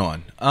what's going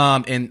on.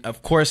 And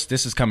of course,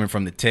 this is coming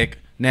from the Tick.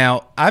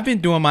 Now, I've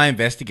been doing my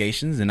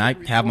investigations, and I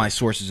have my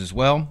sources as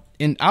well,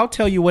 and I'll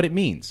tell you what it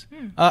means.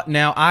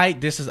 Now,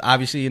 this is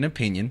obviously an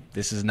opinion.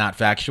 This is not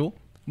factual,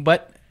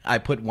 but I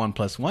put 1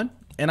 + 1,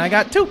 and I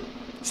got 2.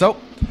 So,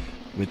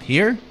 with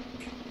here,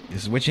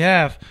 this is what you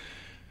have.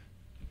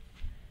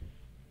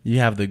 You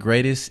have the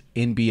greatest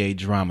NBA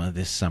drama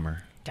this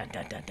summer. Dun,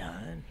 dun, dun,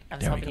 dun. I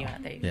was There we hoping you go.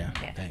 had that. Yeah,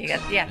 You thanks.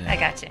 got, I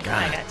got you.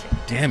 I got you.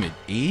 Damn it,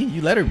 E.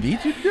 You let her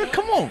beat you?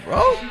 Come on,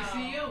 bro.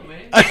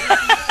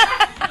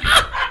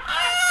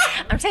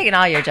 I'm taking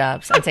all your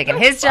jobs. I'm taking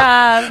his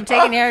job. I'm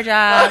taking your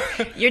job.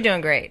 You're doing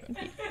great.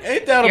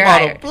 Ain't that You're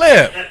about hired. a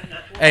flip?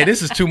 Hey,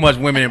 this is too much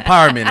women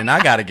empowerment, and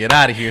I got to get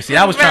out of here. See,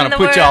 I was trying to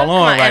put y'all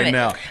on right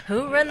now.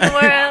 Who run the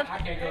world?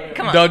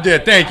 Come on. Don't do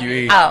it. Thank you,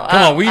 E. Oh,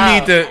 Come on, we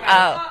need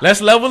to. Let's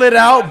level it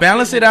out,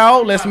 balance it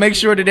out. Let's make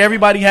sure that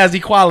everybody has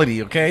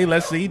equality, okay?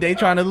 Let's see. They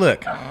trying to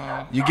look.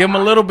 You give them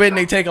a little bit, and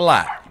they take a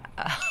lot.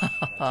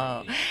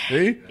 Oh,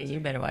 See? you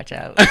better watch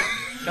out.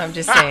 I'm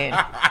just saying.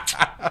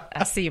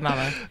 I see you,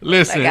 Mama.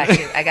 Listen. I got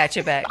you. I got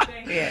your back.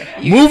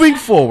 Yeah. Moving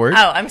forward.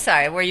 Oh, I'm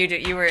sorry. Were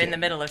you were in the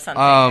middle of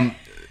something?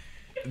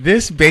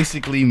 This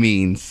basically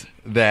means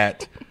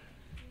that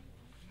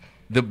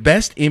the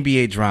best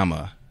NBA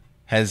drama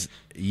has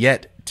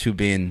yet to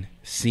be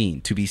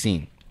seen.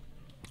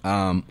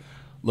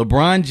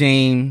 LeBron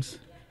James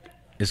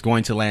is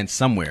going to land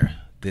somewhere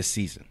this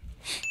season.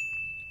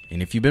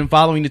 And if you've been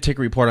following the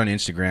Ticker Report on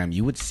Instagram,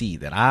 you would see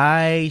that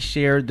I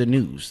shared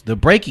the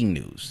breaking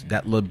news,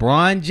 that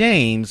LeBron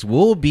James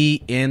will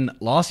be in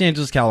Los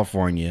Angeles,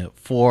 California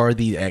for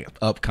the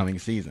upcoming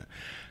season.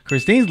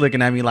 Christine's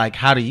looking at me like,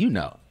 how do you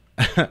know?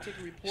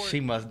 She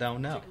must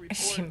don't know.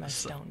 She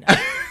must don't know.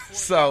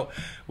 So,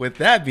 with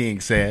that being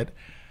said,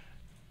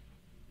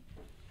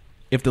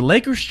 if the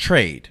Lakers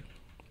trade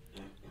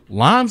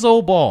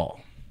Lonzo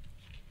Ball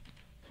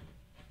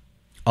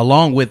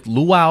along with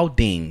Luau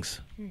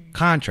Ding's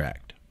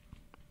contract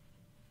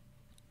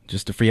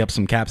just to free up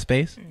some cap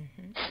space,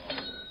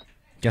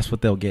 guess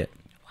what they'll get?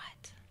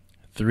 What?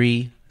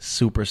 3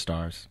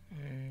 superstars.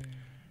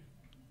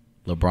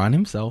 LeBron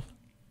himself,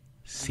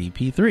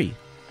 CP3.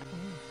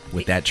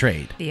 With that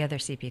trade. The other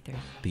CP3.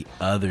 The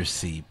other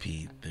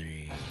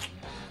CP3.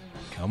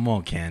 Come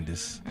on,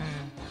 Candace.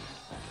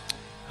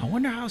 I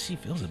wonder how she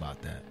feels about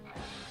that.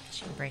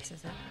 She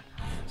embraces it.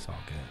 It's all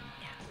good.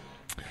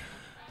 Yeah.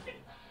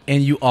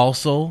 And you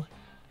also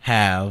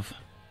have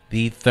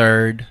the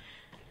third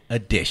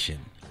edition.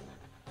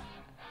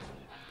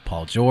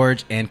 Paul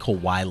George and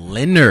Kawhi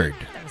Leonard.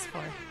 That was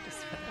for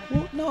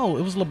Well, no,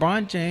 it was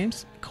LeBron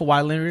James,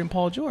 Kawhi Leonard, and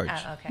Paul George.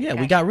 Oh, okay. Yeah, we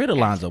Gotcha. got rid of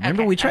Lonzo. Gotcha.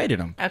 Remember, Okay. we traded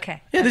him.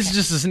 Okay. Yeah, this Okay. is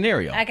just a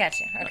scenario. I got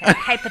you. Okay.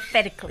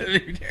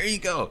 Hypothetically. There you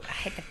go.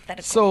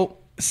 Hypothetically. So,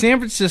 San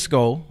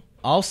Francisco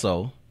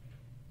also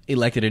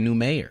elected a new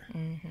mayor.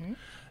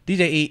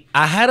 DJ E,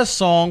 I had a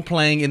song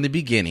playing in the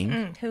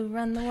beginning. Who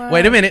run the world?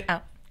 Wait a minute.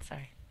 Oh,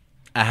 sorry.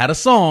 I had a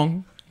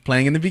song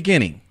playing in the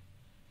beginning.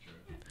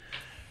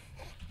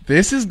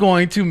 This is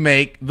going to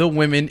make the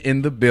women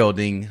in the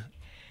building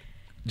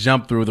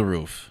jump through the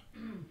roof.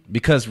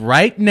 Because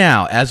right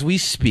now, as we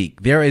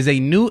speak, there is a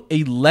new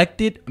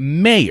elected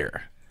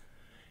mayor.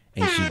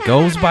 And she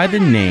goes by the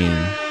name.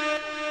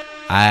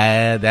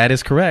 That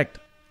is correct.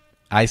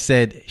 I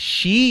said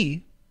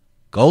she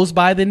goes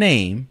by the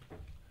name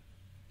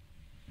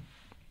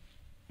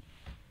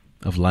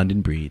of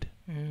London Breed.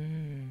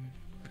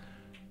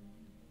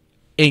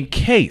 In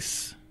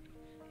case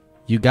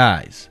you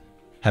guys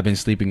have been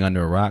sleeping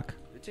under a rock,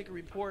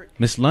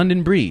 Miss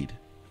London Breed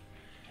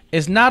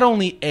is not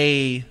only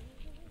a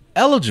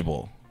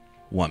eligible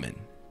woman,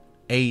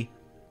 a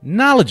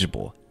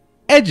knowledgeable,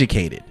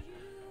 educated,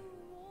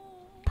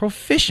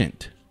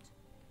 proficient,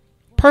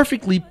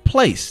 perfectly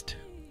placed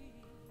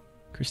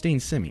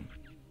Christine singing.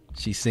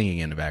 She's singing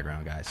in the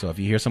background, guys. So if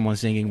you hear someone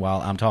singing while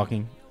I'm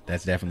talking,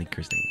 that's definitely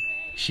Christine.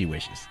 She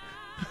wishes.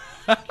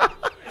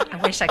 I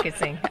wish I could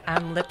sing.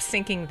 I'm lip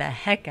syncing the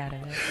heck out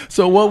of it.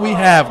 So what we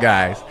have,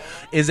 guys,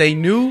 is a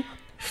new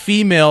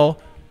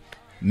female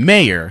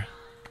mayor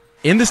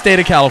in the state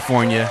of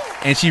California,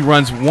 and she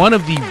runs one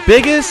of the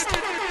biggest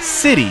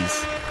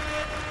cities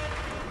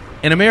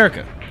in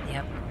America,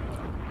 Yep.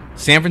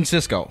 San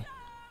Francisco.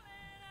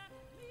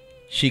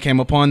 She came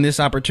upon this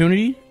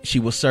opportunity. She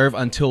will serve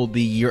until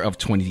the year of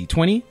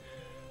 2020,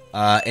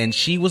 and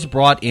she was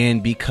brought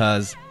in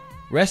because,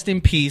 rest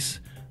in peace,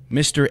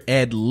 Mr.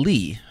 Ed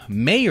Lee,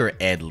 Mayor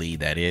Ed Lee,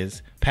 that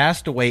is,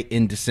 passed away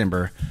in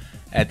December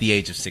at the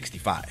age of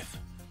 65.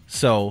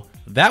 So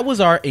that was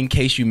our in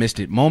case you missed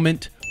it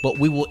moment, but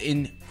we will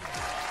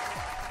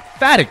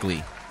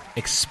emphatically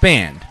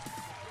expand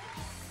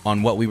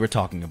on what we were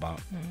talking about.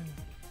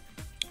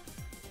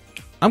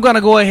 I'm going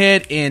to go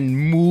ahead and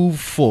move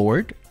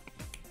forward,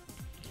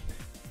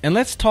 and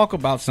let's talk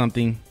about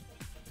something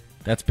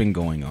that's been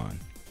going on.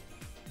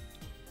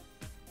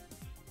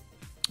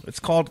 It's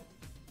called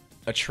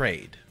a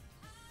trade.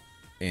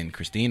 And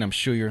Christine, I'm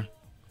sure you're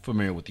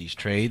familiar with these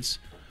trades.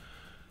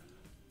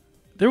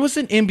 There was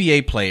an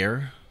NBA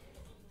player,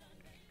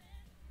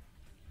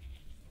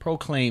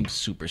 proclaimed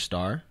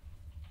superstar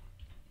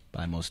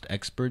by most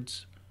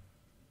experts,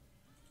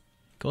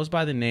 goes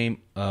by the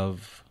name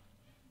of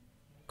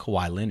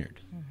Kawhi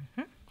Leonard.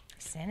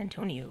 San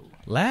Antonio.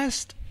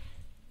 Last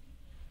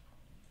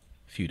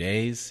few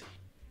days,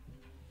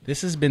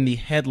 this has been the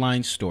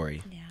headline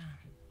story. Yeah.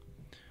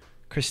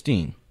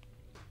 Christine,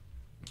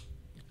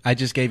 I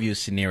just gave you a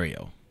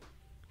scenario.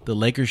 The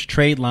Lakers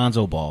trade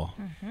Lonzo Ball.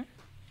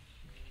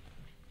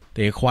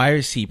 They acquire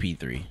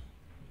CP3,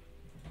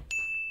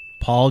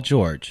 Paul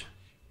George,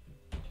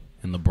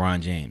 and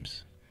LeBron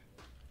James.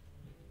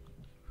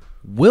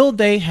 will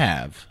they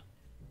have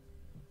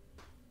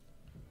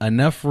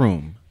enough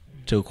room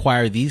to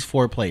acquire these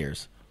 4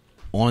 players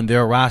on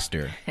their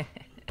roster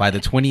by the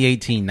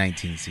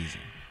 2018-19 season?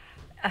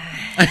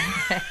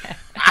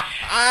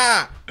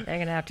 They're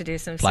going to have to do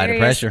some Apply the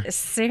pressure.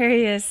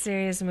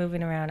 serious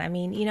moving around. I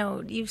mean,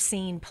 you've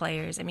seen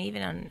players. I mean,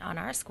 even on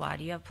our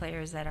squad, you have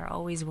players that are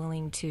always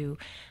willing to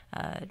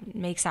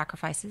make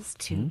sacrifices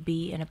to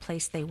be in a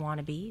place they want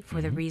to be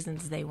for the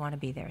reasons they want to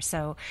be there.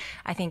 So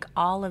I think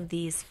all of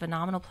these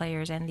phenomenal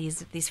players and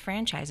these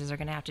franchises are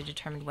going to have to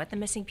determine what the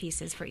missing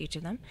piece is for each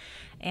of them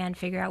and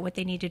figure out what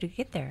they need to do to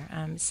get there.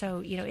 So,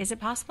 is it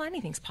possible?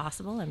 Anything's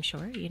possible, I'm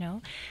sure.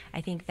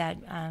 I think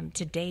that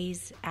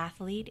today's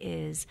athlete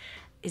is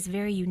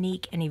very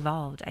unique and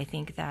evolved. I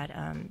think that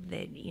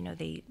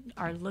they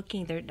are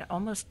looking. They're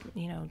almost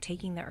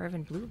taking the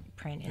Irvin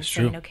blueprint and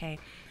saying, okay,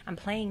 I'm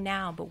playing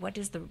now, but what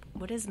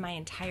does my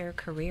entire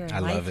career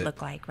and life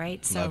look like,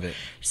 right?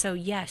 So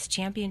yes,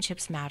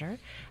 championships matter,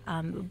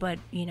 but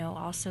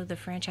also the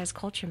franchise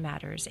culture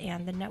matters,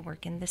 and the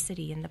network, and the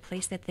city, and the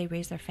place that they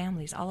raise their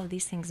families. All of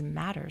these things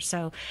matter.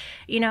 So,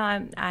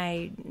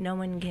 no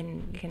one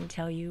can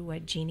tell you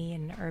what Jeannie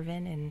and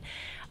Irvin and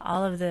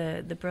all of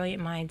the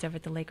brilliant minds over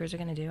at the Lakers are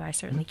going to do. I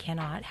certainly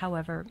cannot.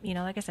 However,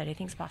 like I said, I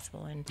think it's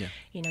possible, and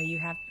you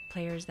have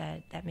players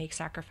that make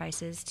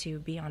sacrifices to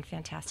be on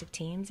fantastic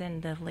teams,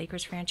 and the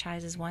Lakers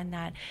franchise is one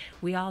that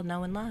we all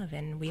know and love,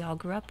 and we all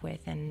grew up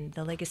with, and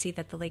the legacy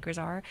that the Lakers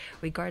are,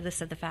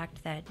 regardless of the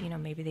fact that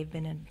maybe they've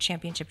been in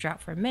championship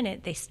drought for a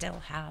minute, they still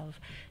have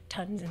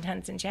tons and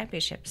tons of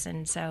championships,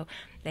 and so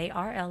they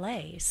are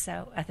LA.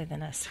 So other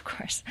than us, of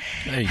course.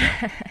 There you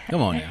go.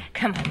 Come on now.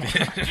 Come on now.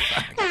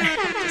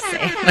 Just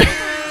saying.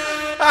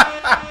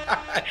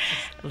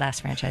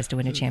 Last franchise to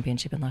win a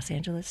championship in Los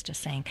Angeles,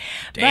 just saying.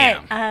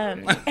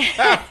 Damn. But,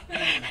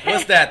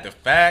 what's that, the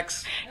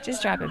facts?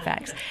 Just dropping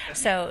facts.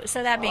 So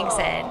that being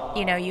said,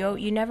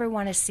 you never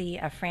want to see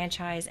a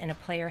franchise and a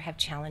player have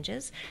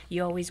challenges.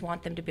 You always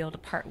want them to be able to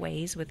part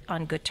ways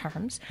on good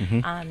terms.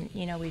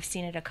 We've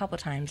seen it a couple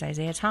times,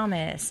 Isaiah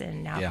Thomas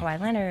and now Kawhi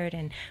Leonard,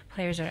 and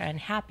players are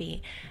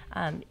unhappy.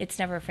 It's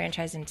never a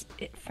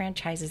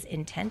franchise's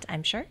intent,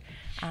 I'm sure.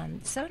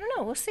 So I don't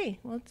know. We'll see.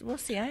 We'll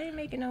see. I ain't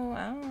making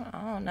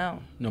I don't know.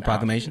 No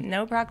proclamation?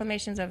 No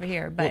proclamations over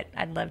here, but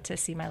I'd love to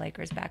see my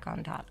Lakers back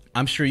on top.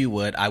 I'm sure you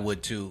would. I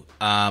would too.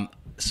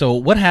 So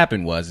what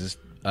happened was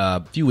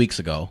a few weeks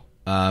ago,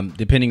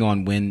 depending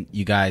on when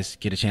you guys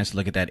get a chance to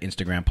look at that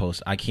Instagram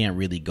post, I can't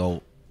really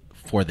go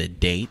for the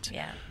date.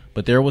 Yeah.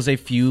 But there was a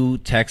few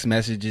text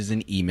messages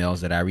and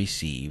emails that I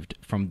received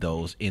from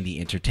those in the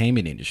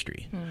entertainment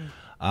industry.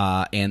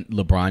 And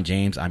LeBron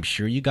James, I'm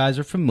sure you guys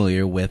are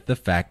familiar with the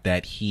fact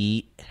that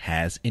he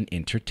has an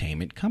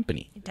entertainment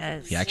company. He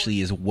does. He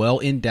actually is well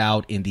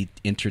endowed in the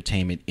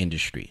entertainment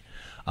industry.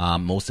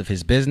 Most of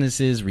his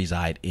businesses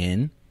reside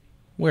in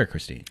where,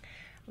 Christine?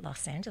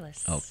 Los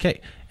Angeles.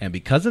 Okay. And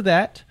because of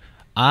that,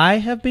 I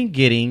have been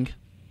getting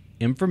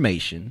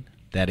information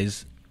that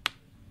is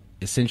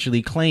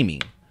essentially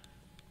claiming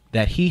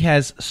that he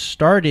has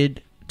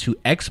started to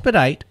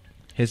expedite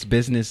his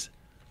business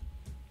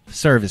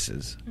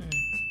services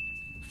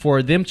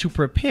for them to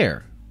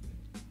prepare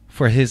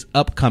for his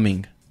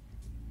upcoming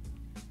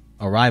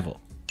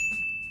arrival.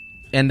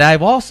 And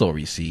I've also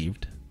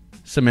received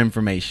some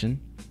information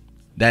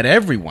that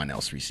everyone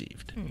else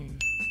received,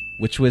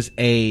 which was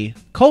a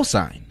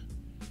cosign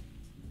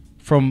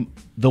from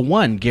the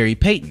one Gary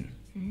Payton.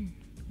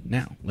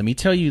 Now, let me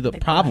tell you the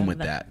problem with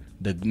that.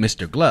 The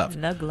Mr. Glove.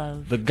 The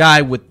glove. The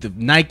guy with the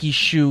Nike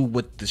shoe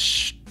with the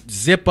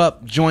zip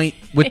up joint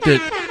with the...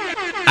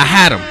 I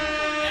had him,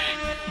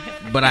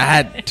 but I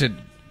had to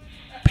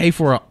pay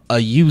for a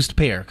used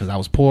pair because I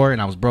was poor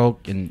and I was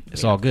broke, and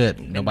it's all good.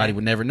 Nobody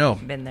would never know.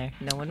 Been there.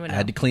 No one would know. I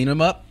had to clean them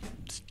up.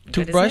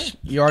 Toothbrush,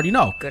 you already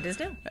know. Good as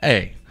new.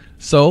 Hey,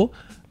 so,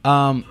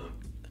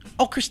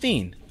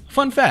 Christine,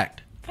 fun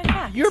fact. Fun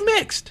fact. You're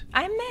mixed.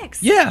 I'm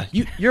mixed. Yeah,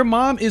 your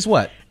mom is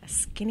what? A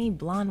skinny,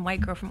 blonde,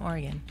 white girl from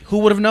Oregon. Who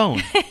would have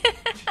known?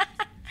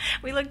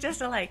 We look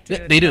just alike,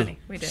 too. They do. Funny.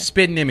 We do.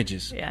 Spitting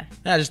images. Yeah.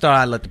 I just thought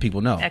I'd let the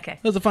people know. Okay.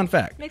 It was a fun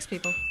fact. Mixed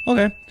people.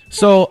 Okay.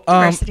 So,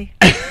 Diversity.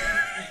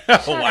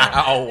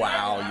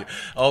 wow.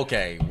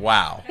 Okay,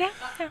 wow.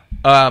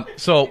 Yeah.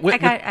 So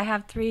I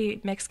have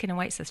 3 Mexican and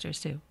white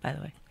sisters, too, by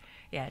the way.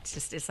 Yeah,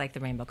 it's like the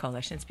Rainbow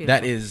Coalition. It's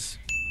beautiful. That is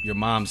your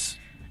mom's.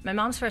 My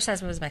mom's first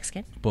husband was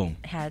Mexican. Boom.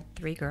 Had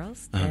 3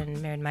 girls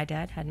and married my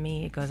dad, had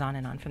me. It goes on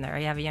and on from there.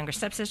 You have a younger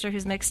stepsister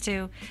who's mixed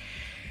too.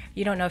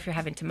 You don't know if you're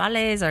having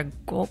tamales or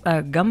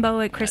gumbo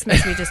at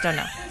Christmas. We just don't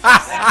know.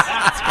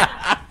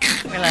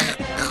 We love it.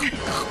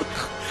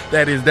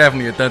 That is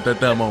definitely a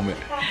da-da-da moment.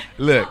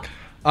 Look,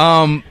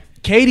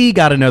 KD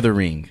got another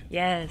ring.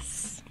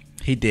 Yes.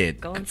 He did.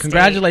 Golden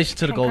Congratulations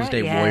State. to the Golden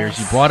State Yes. Warriors.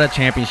 You brought a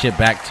championship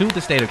back to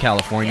the state of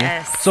California.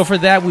 Yes. So for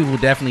that, we will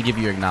definitely give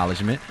you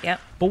acknowledgement.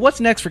 Yep. But what's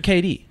next for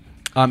KD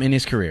in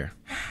his career?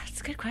 It's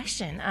It's a good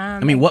question. I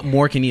mean, what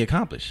more can he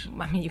accomplish?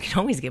 I mean, you can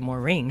always get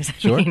more rings.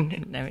 Sure. I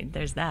mean,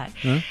 there's that.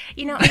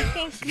 You know, I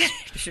think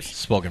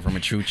Spoken from a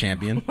true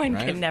champion. one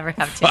right? can never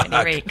have too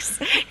many rings.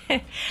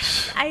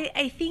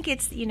 I think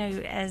it's, you know,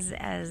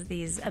 as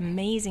these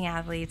amazing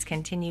athletes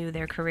continue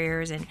their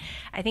careers, and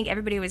I think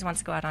everybody always wants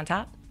to go out on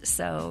top.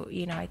 So,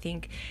 you know, I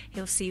think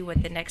he'll see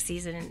what the next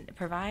season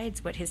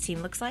provides, what his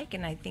team looks like,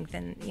 and I think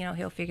then, you know,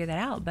 he'll figure that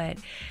out. But,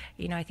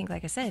 you know, I think,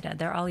 like I said,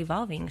 they're all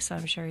evolving, so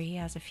I'm sure he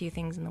has a few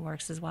things in the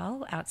works as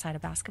well outside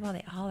of basketball.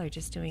 They all are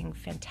just doing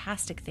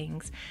fantastic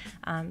things.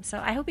 So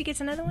I hope he gets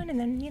another one, and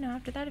then, you know,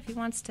 after that, if he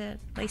wants to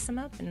lace them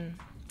up and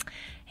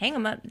hang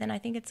them up, then I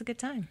think it's a good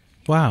time.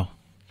 Wow.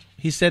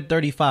 He said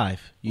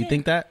 35. You Yeah.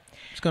 think that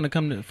it's going to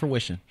come to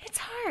fruition? It's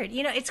hard.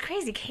 You know, it's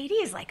crazy.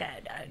 KD is like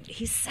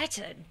he's such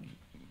a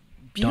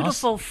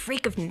beautiful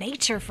freak of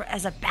nature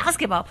as a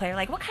basketball player.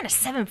 Like, what kind of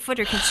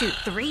 7-footer can shoot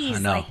threes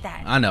like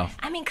that? I know.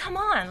 I mean, come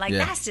on. Like,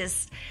 Yeah. that's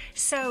just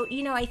so,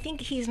 you know, I think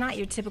he's not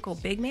your typical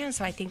big man,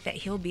 so I think that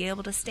he'll be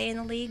able to stay in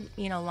the league,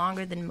 you know,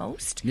 longer than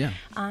most. Yeah.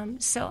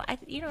 So I,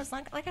 you know, as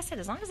long, like I said,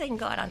 as long as they can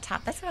go out on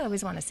top, that's what I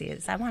always want to see.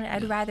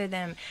 I'd rather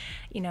them,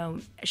 you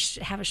know,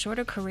 have a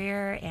shorter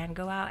career and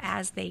go out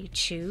as they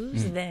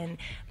choose than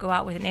go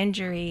out with an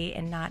injury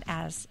and not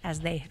as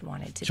they had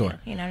wanted to Sure.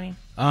 do. You know what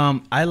I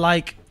mean? I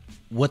like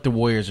what the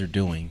Warriors are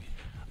doing.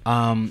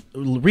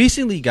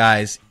 Recently,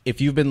 guys,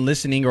 if you've been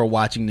listening or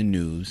watching the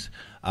news,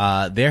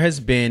 there has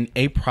been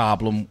a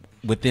problem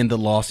within the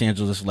Los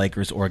Angeles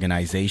Lakers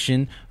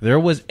organization. There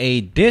was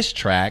a diss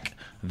track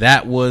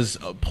that was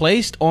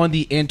placed on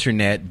the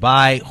internet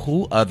by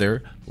who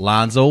other?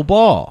 Lonzo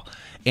Ball.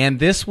 And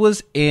this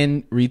was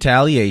in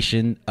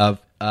retaliation of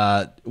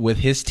with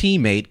his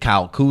teammate,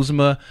 Kyle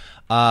Kuzma.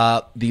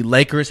 The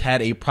Lakers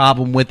had a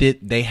problem with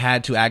it. They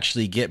had to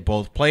actually get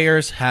both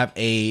players, have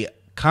a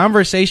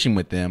conversation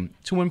with them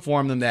to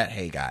inform them that,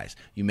 hey, guys,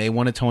 you may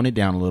want to tone it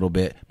down a little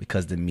bit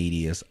because the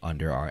media is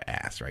under our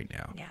ass right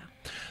now.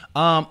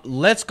 Yeah.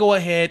 Let's go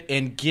ahead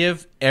and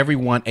give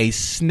everyone a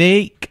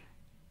sneak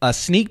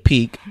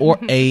peek or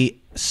a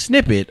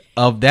snippet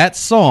of that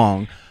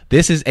song.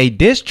 This is a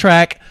diss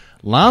track,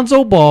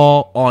 Lonzo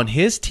Ball on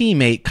his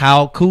teammate,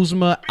 Kyle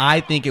Kuzma. I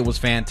think it was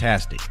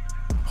fantastic.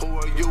 Who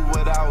are you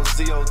without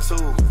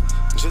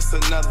CO2? Just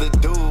another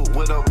dude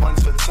with a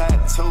bunch of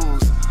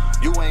tattoos.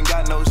 You ain't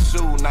got no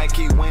shoe,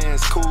 Nike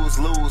wins, Cools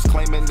lose.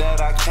 Claiming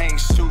that I can't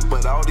shoot,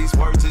 but all these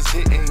words is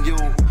hitting you.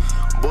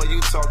 Boy, you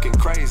talking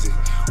crazy.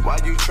 Why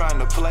you trying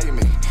to play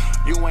me?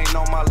 You ain't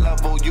on my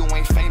level, you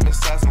ain't famous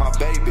as my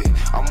baby.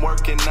 I'm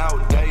working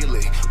out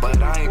daily, but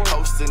I ain't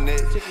posting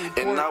it.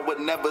 And I would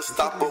never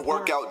stop a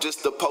workout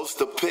just to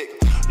post a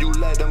pic. You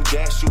let them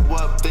gas you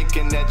up,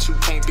 thinking that you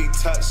can't be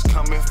touched.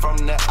 Coming from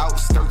the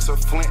outskirts of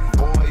Flint,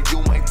 boy, you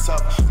ain't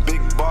tough. Big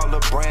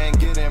baller brand,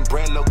 getting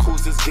bread, Lil'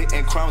 Kuz is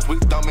getting crumbs. We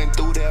thumbing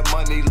through that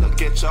money,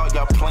 look at y'all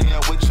playing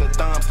with your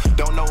thumbs.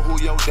 Don't know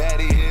who your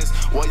daddy is,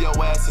 well your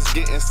ass is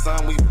getting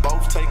some. We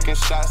both taking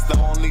shots, the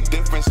only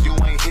difference you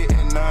ain't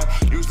hitting none.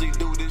 Usually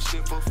do this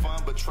shit for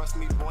fun, but trust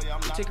me, boy, I'm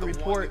not the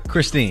report.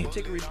 Christine,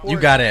 you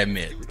gotta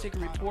admit,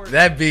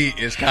 that beat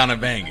is kind of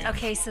banging.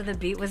 Okay, so the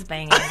beat was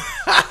banging.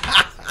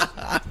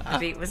 The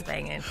beat was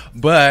banging.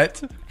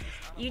 But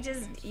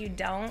You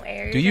don't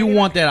air. do you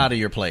want that out of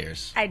your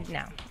players?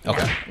 No.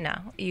 Okay. No.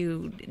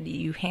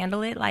 You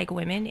handle it like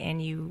women,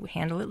 and you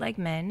handle it like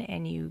men,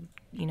 and you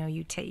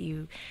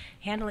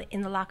handle it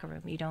in the locker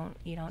room. You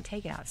don't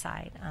take it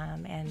outside.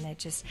 And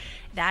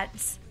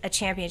that's a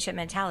championship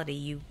mentality.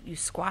 You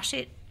squash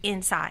it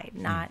inside,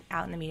 not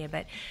out in the media.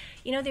 But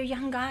they're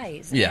young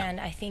guys, Yeah. and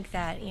I think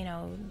that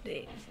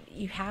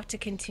you have to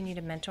continue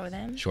to mentor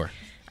them. Sure.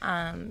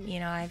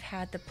 I've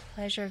had the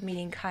pleasure of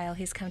meeting Kyle.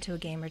 He's come to a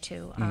game or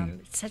two.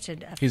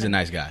 He's a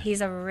nice guy.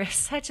 He's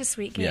such a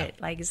sweet kid. Yeah.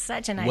 Like,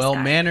 such a nice guy.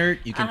 Well-mannered.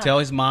 You can tell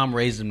his mom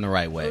raised him the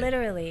right way.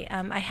 Literally.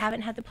 I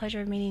haven't had the pleasure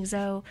of meeting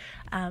Zoe.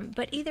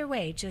 But either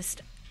way,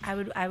 I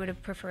would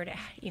have preferred it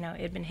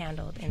had been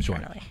handled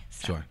internally.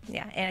 Sure.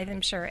 Yeah, and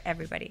I'm sure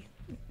everybody,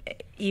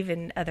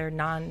 even other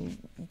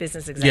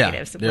non-business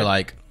executives. Yeah, they're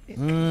like,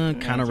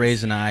 kind of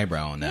raising an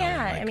eyebrow on that Yeah,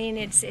 one. Like, I mean,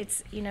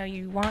 it's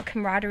you want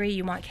camaraderie,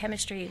 you want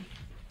chemistry,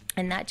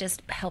 and that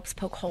just helps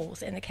poke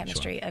holes in the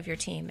chemistry of your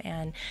team,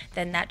 and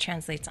then that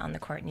translates on the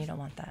court, and you don't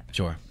want that.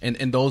 Sure.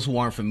 And those who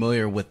aren't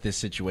familiar with this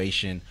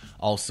situation,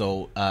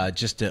 also,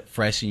 just to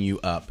freshen you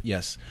up,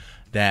 yes,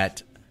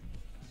 that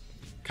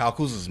Kyle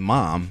Kuzma's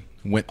mom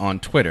went on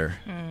Twitter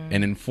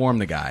and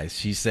informed the guys.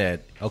 She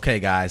said, okay,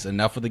 guys,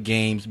 enough of the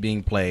games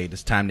being played.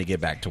 It's time to get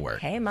back to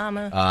work. Hey,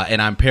 mama.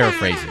 And I'm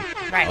paraphrasing.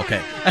 Right.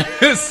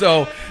 Okay.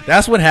 So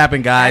that's what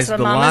happened, guys. That's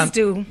what mamas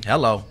do.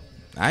 Hello.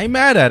 I ain't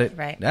mad at it.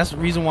 Right. That's the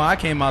reason why I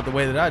came out the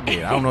way that I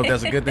did. I don't know if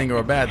that's a good thing or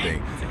a bad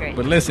thing. It's great.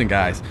 But listen,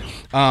 guys,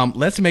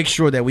 let's make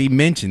sure that we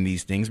mention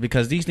these things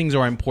because these things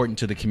are important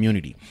to the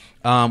community.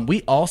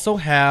 We also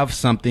have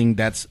something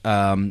that's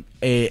going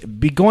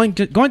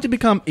to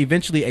become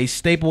eventually a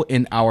staple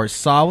in our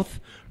South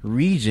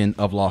region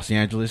of Los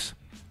Angeles.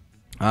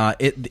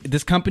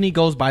 This company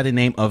goes by the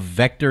name of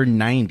Vector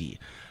 90.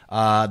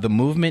 The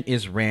movement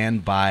is ran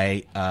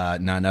by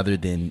none other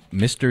than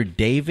Mr.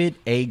 David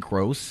A.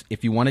 Gross.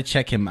 If you want to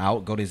check him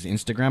out, go to his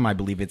Instagram. I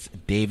believe it's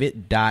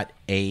david.a.gross.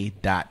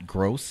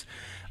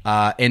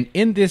 And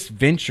in this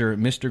venture,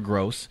 Mr.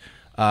 Gross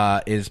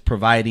is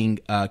providing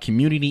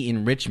community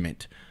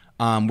enrichment.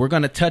 We're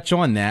going to touch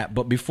on that.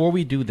 But before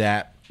we do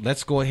that,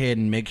 let's go ahead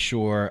and make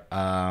sure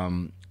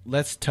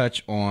let's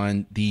touch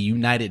on the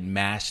United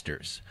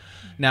Masters.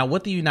 Now,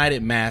 what the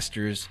United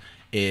Masters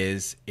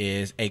is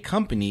a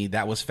company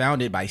that was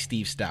founded by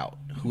Steve Stout,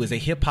 who is a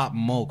hip-hop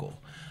mogul.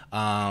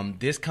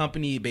 This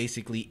company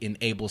basically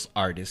enables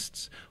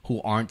artists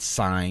who aren't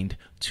signed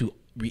to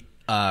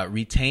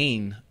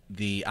retain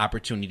the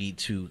opportunity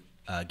to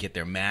get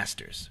their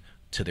masters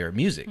to their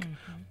music.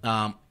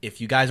 Mm-hmm.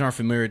 If you guys aren't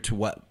familiar to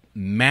what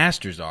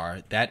masters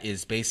are, that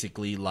is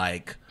basically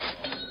like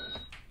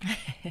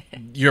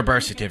your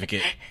birth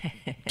certificate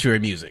to your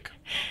music.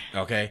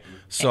 Okay,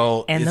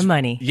 so and the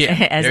money,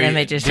 yeah, as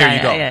Emmett just there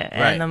you go, yeah,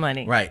 right, and the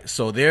money, right.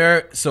 So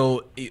the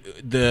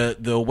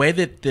way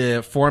that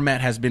the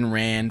format has been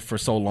ran for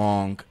so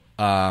long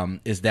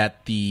is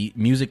that the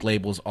music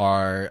labels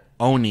are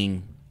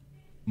owning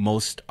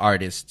most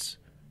artists.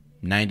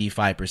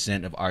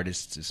 95% of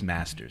artists is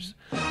masters.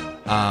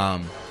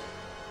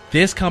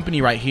 This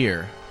company right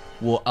here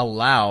will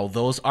allow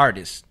those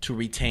artists to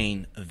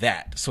retain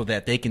that so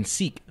that they can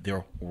seek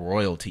their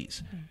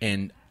royalties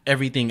and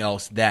everything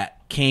else that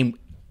came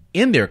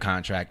in their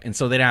contract, and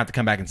so they don't have to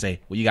come back and say,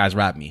 well, you guys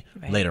robbed me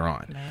later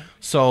on. Right.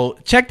 So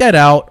check that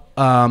out.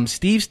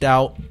 Steve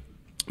Stout,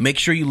 make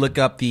sure you look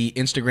up the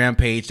Instagram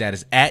page that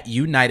is at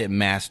United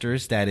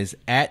Masters. That is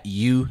at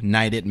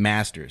United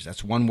Masters.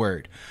 That's one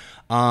word.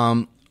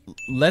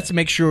 Let's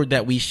make sure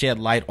that we shed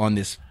light on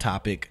this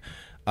topic.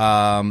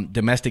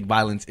 Domestic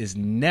violence is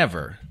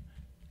never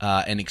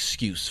an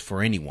excuse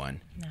for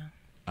anyone.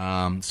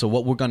 No. So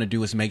what we're going to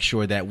do is make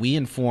sure that we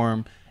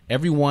inform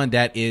everyone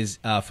that is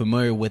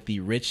familiar with the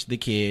Rich the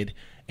Kid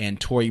and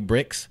Tory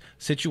Bricks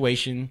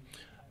situation.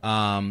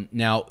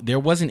 Now, there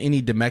wasn't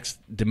any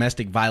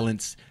domestic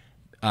violence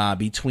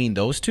between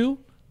those two,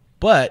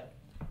 but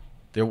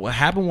what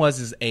happened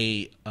was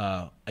a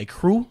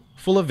crew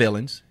full of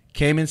villains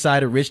came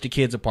inside of Rich the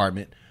Kid's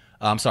apartment.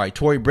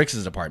 Tory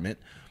Bricks' apartment,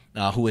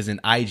 who is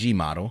an IG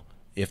model,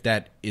 if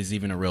that is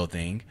even a real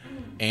thing.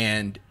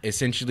 And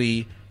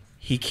essentially,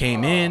 he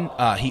came in,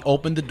 he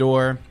opened the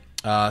door.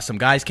 Some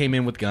guys came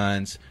in with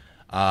guns.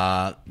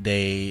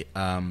 It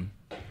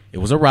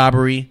was a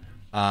robbery.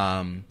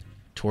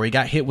 Tori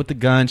got hit with the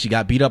gun. She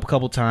got beat up a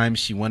couple times.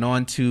 She went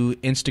on to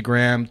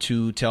Instagram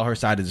to tell her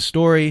side of the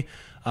story.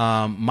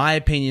 My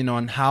opinion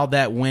on how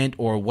that went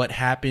or what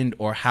happened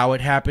or how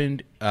it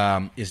happened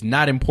is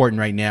not important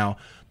right now.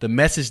 The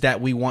message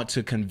that we want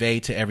to convey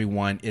to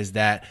everyone is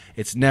that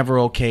it's never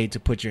okay to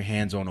put your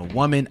hands on a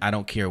woman. I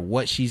don't care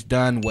what she's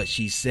done, what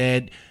she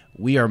said.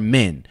 We are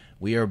men.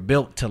 We are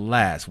built to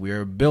last. We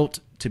are built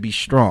to be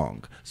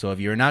strong. So if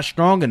you're not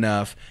strong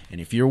enough and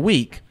if you're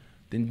weak,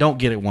 then don't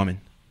get a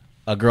woman,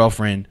 a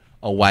girlfriend,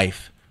 a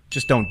wife.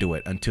 Just don't do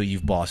it until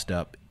you've bossed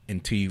up,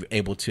 until you're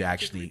able to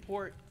actually,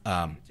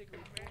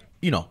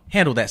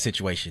 handle that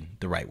situation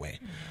the right way.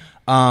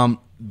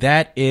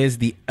 That is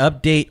the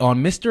update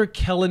on Mr.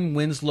 Kellen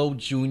Winslow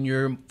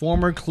Jr.,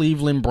 former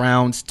Cleveland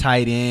Browns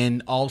tight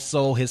end.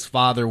 Also, his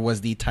father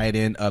was the tight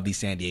end of the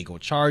San Diego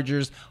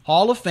Chargers.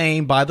 Hall of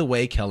Fame, by the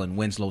way, Kellen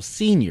Winslow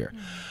Sr.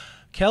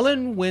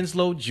 Kellen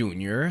Winslow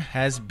Jr.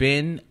 has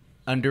been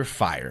under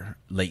fire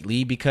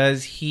lately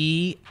because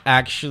he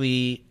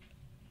actually,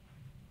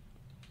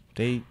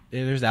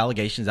 there's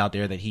allegations out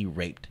there that he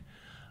raped.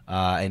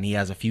 And he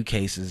has a few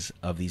cases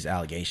of these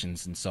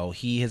allegations. And so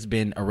he has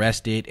been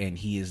arrested and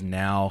he is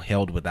now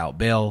held without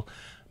bail.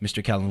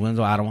 Mr. Kellen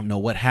Winslow, I don't know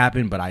what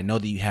happened, but I know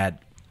that you had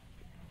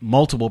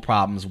multiple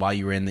problems while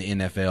you were in the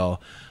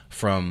NFL,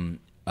 from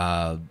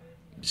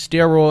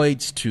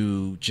steroids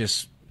to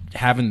just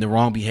having the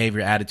wrong behavior,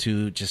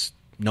 attitude, just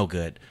no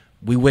good.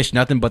 We wish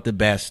nothing but the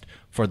best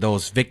for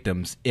those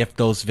victims if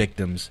those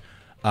victims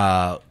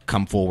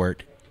come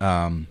forward.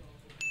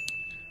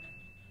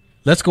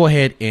 Let's go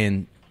ahead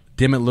and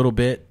dim it a little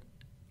bit.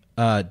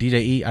 DJ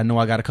E, I know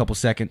I got a couple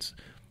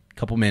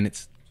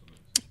minutes.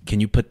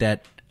 Can you put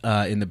that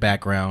in the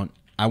background?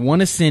 I want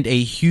to send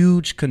a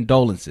huge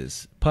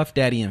condolences, Puff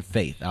Daddy and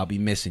Faith. I'll be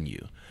missing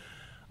you.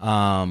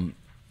 That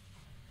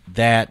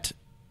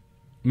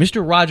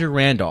Mr. Roger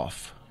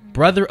Randolph,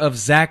 brother of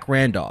Zach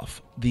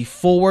Randolph, the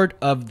forward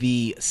of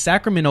the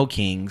Sacramento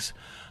Kings,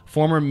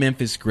 former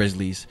Memphis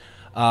Grizzlies,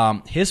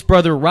 his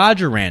brother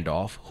Roger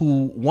Randolph,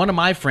 who one of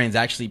my friends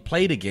actually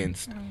played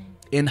against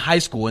in high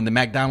school in the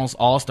McDonald's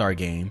All-Star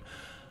game,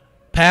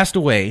 passed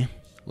away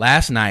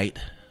last night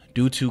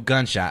due to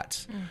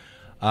gunshots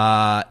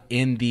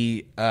in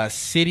the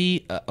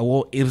city.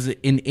 It was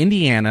in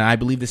Indiana. I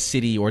believe the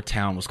city or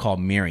town was called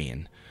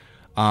Marion.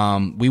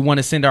 We want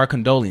to send our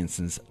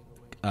condolences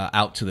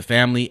out to the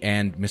family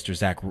and Mr.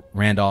 Zach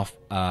Randolph.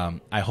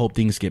 I hope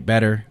things get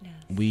better.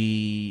 Yes.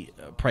 We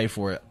pray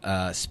for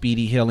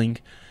speedy healing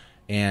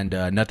and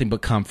nothing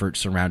but comfort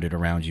surrounded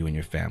around you and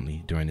your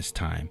family during this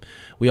time.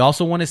 We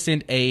also want to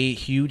send a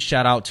huge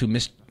shout out to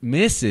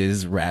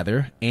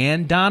Mrs.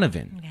 Ann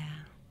Donovan.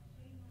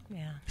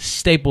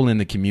 Staple in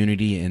the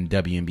community in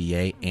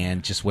WNBA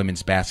and just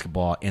women's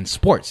basketball and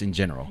sports in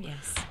general.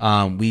 Yes.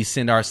 We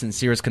send our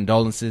sincerest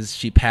condolences.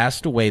 She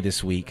passed away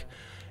this week.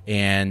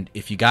 And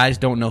if you guys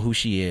don't know who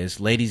she is,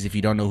 ladies, if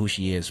you don't know who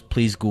she is,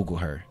 please Google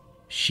her.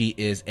 She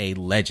is a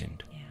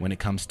legend when it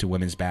comes to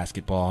women's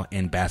basketball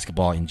and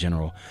basketball in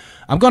general.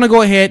 I'm going to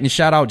go ahead and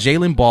shout out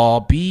Jalen Ball,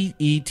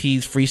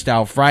 BET's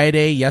Freestyle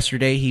Friday.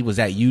 Yesterday, he was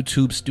at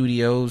YouTube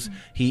Studios.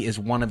 He is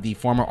one of the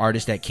former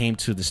artists that came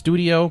to the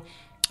studio.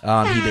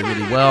 He did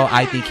really well.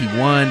 I think he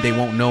won. They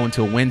won't know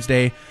until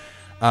Wednesday.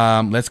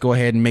 Let's go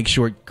ahead and make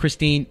sure.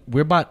 Christine,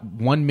 we're about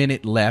 1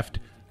 minute left.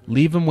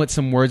 Leave them with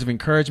some words of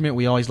encouragement.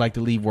 We always like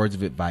to leave words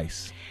of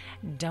advice.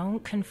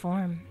 Don't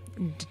conform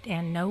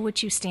and know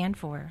what you stand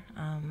for,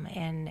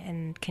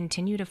 and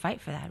continue to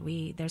fight for that.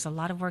 There's a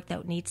lot of work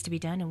that needs to be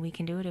done, and we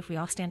can do it if we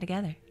all stand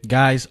together.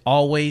 Guys,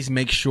 always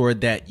make sure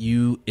that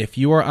if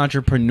you are an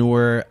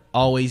entrepreneur,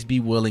 always be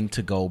willing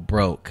to go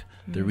broke.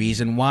 The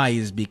reason why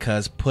is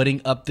because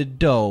putting up the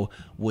dough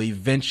will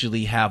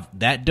eventually have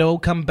that dough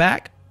come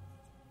back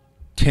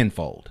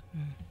tenfold.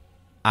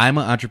 I'm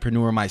an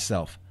entrepreneur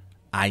myself.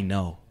 I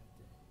know.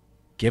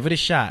 Give it a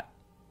shot.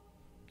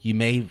 You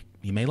may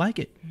like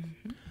it.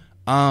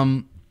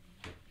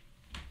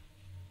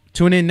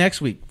 Tune in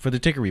next week for the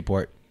Ticker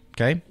Report.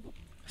 Okay?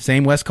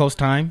 Same West Coast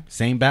time,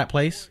 same bat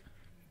place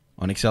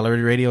on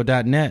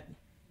acceleratedраdio.net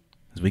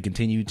as we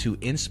continue to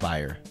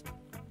inspire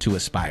to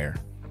aspire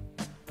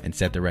and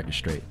set the record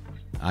straight.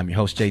 I'm your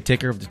host,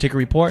 Jayticker of the Ticker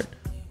Report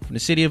from the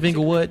city of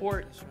Inglewood,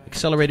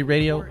 Accelerated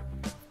Radio,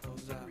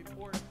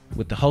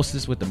 with the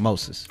hostess with the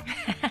mostest,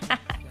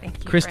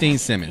 Christine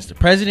Simmons, the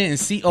president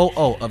and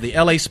COO of the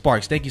LA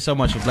Sparks. Thank you so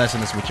much for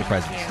blessing us with your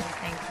presence.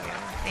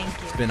 Thank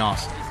you. It's been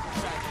awesome.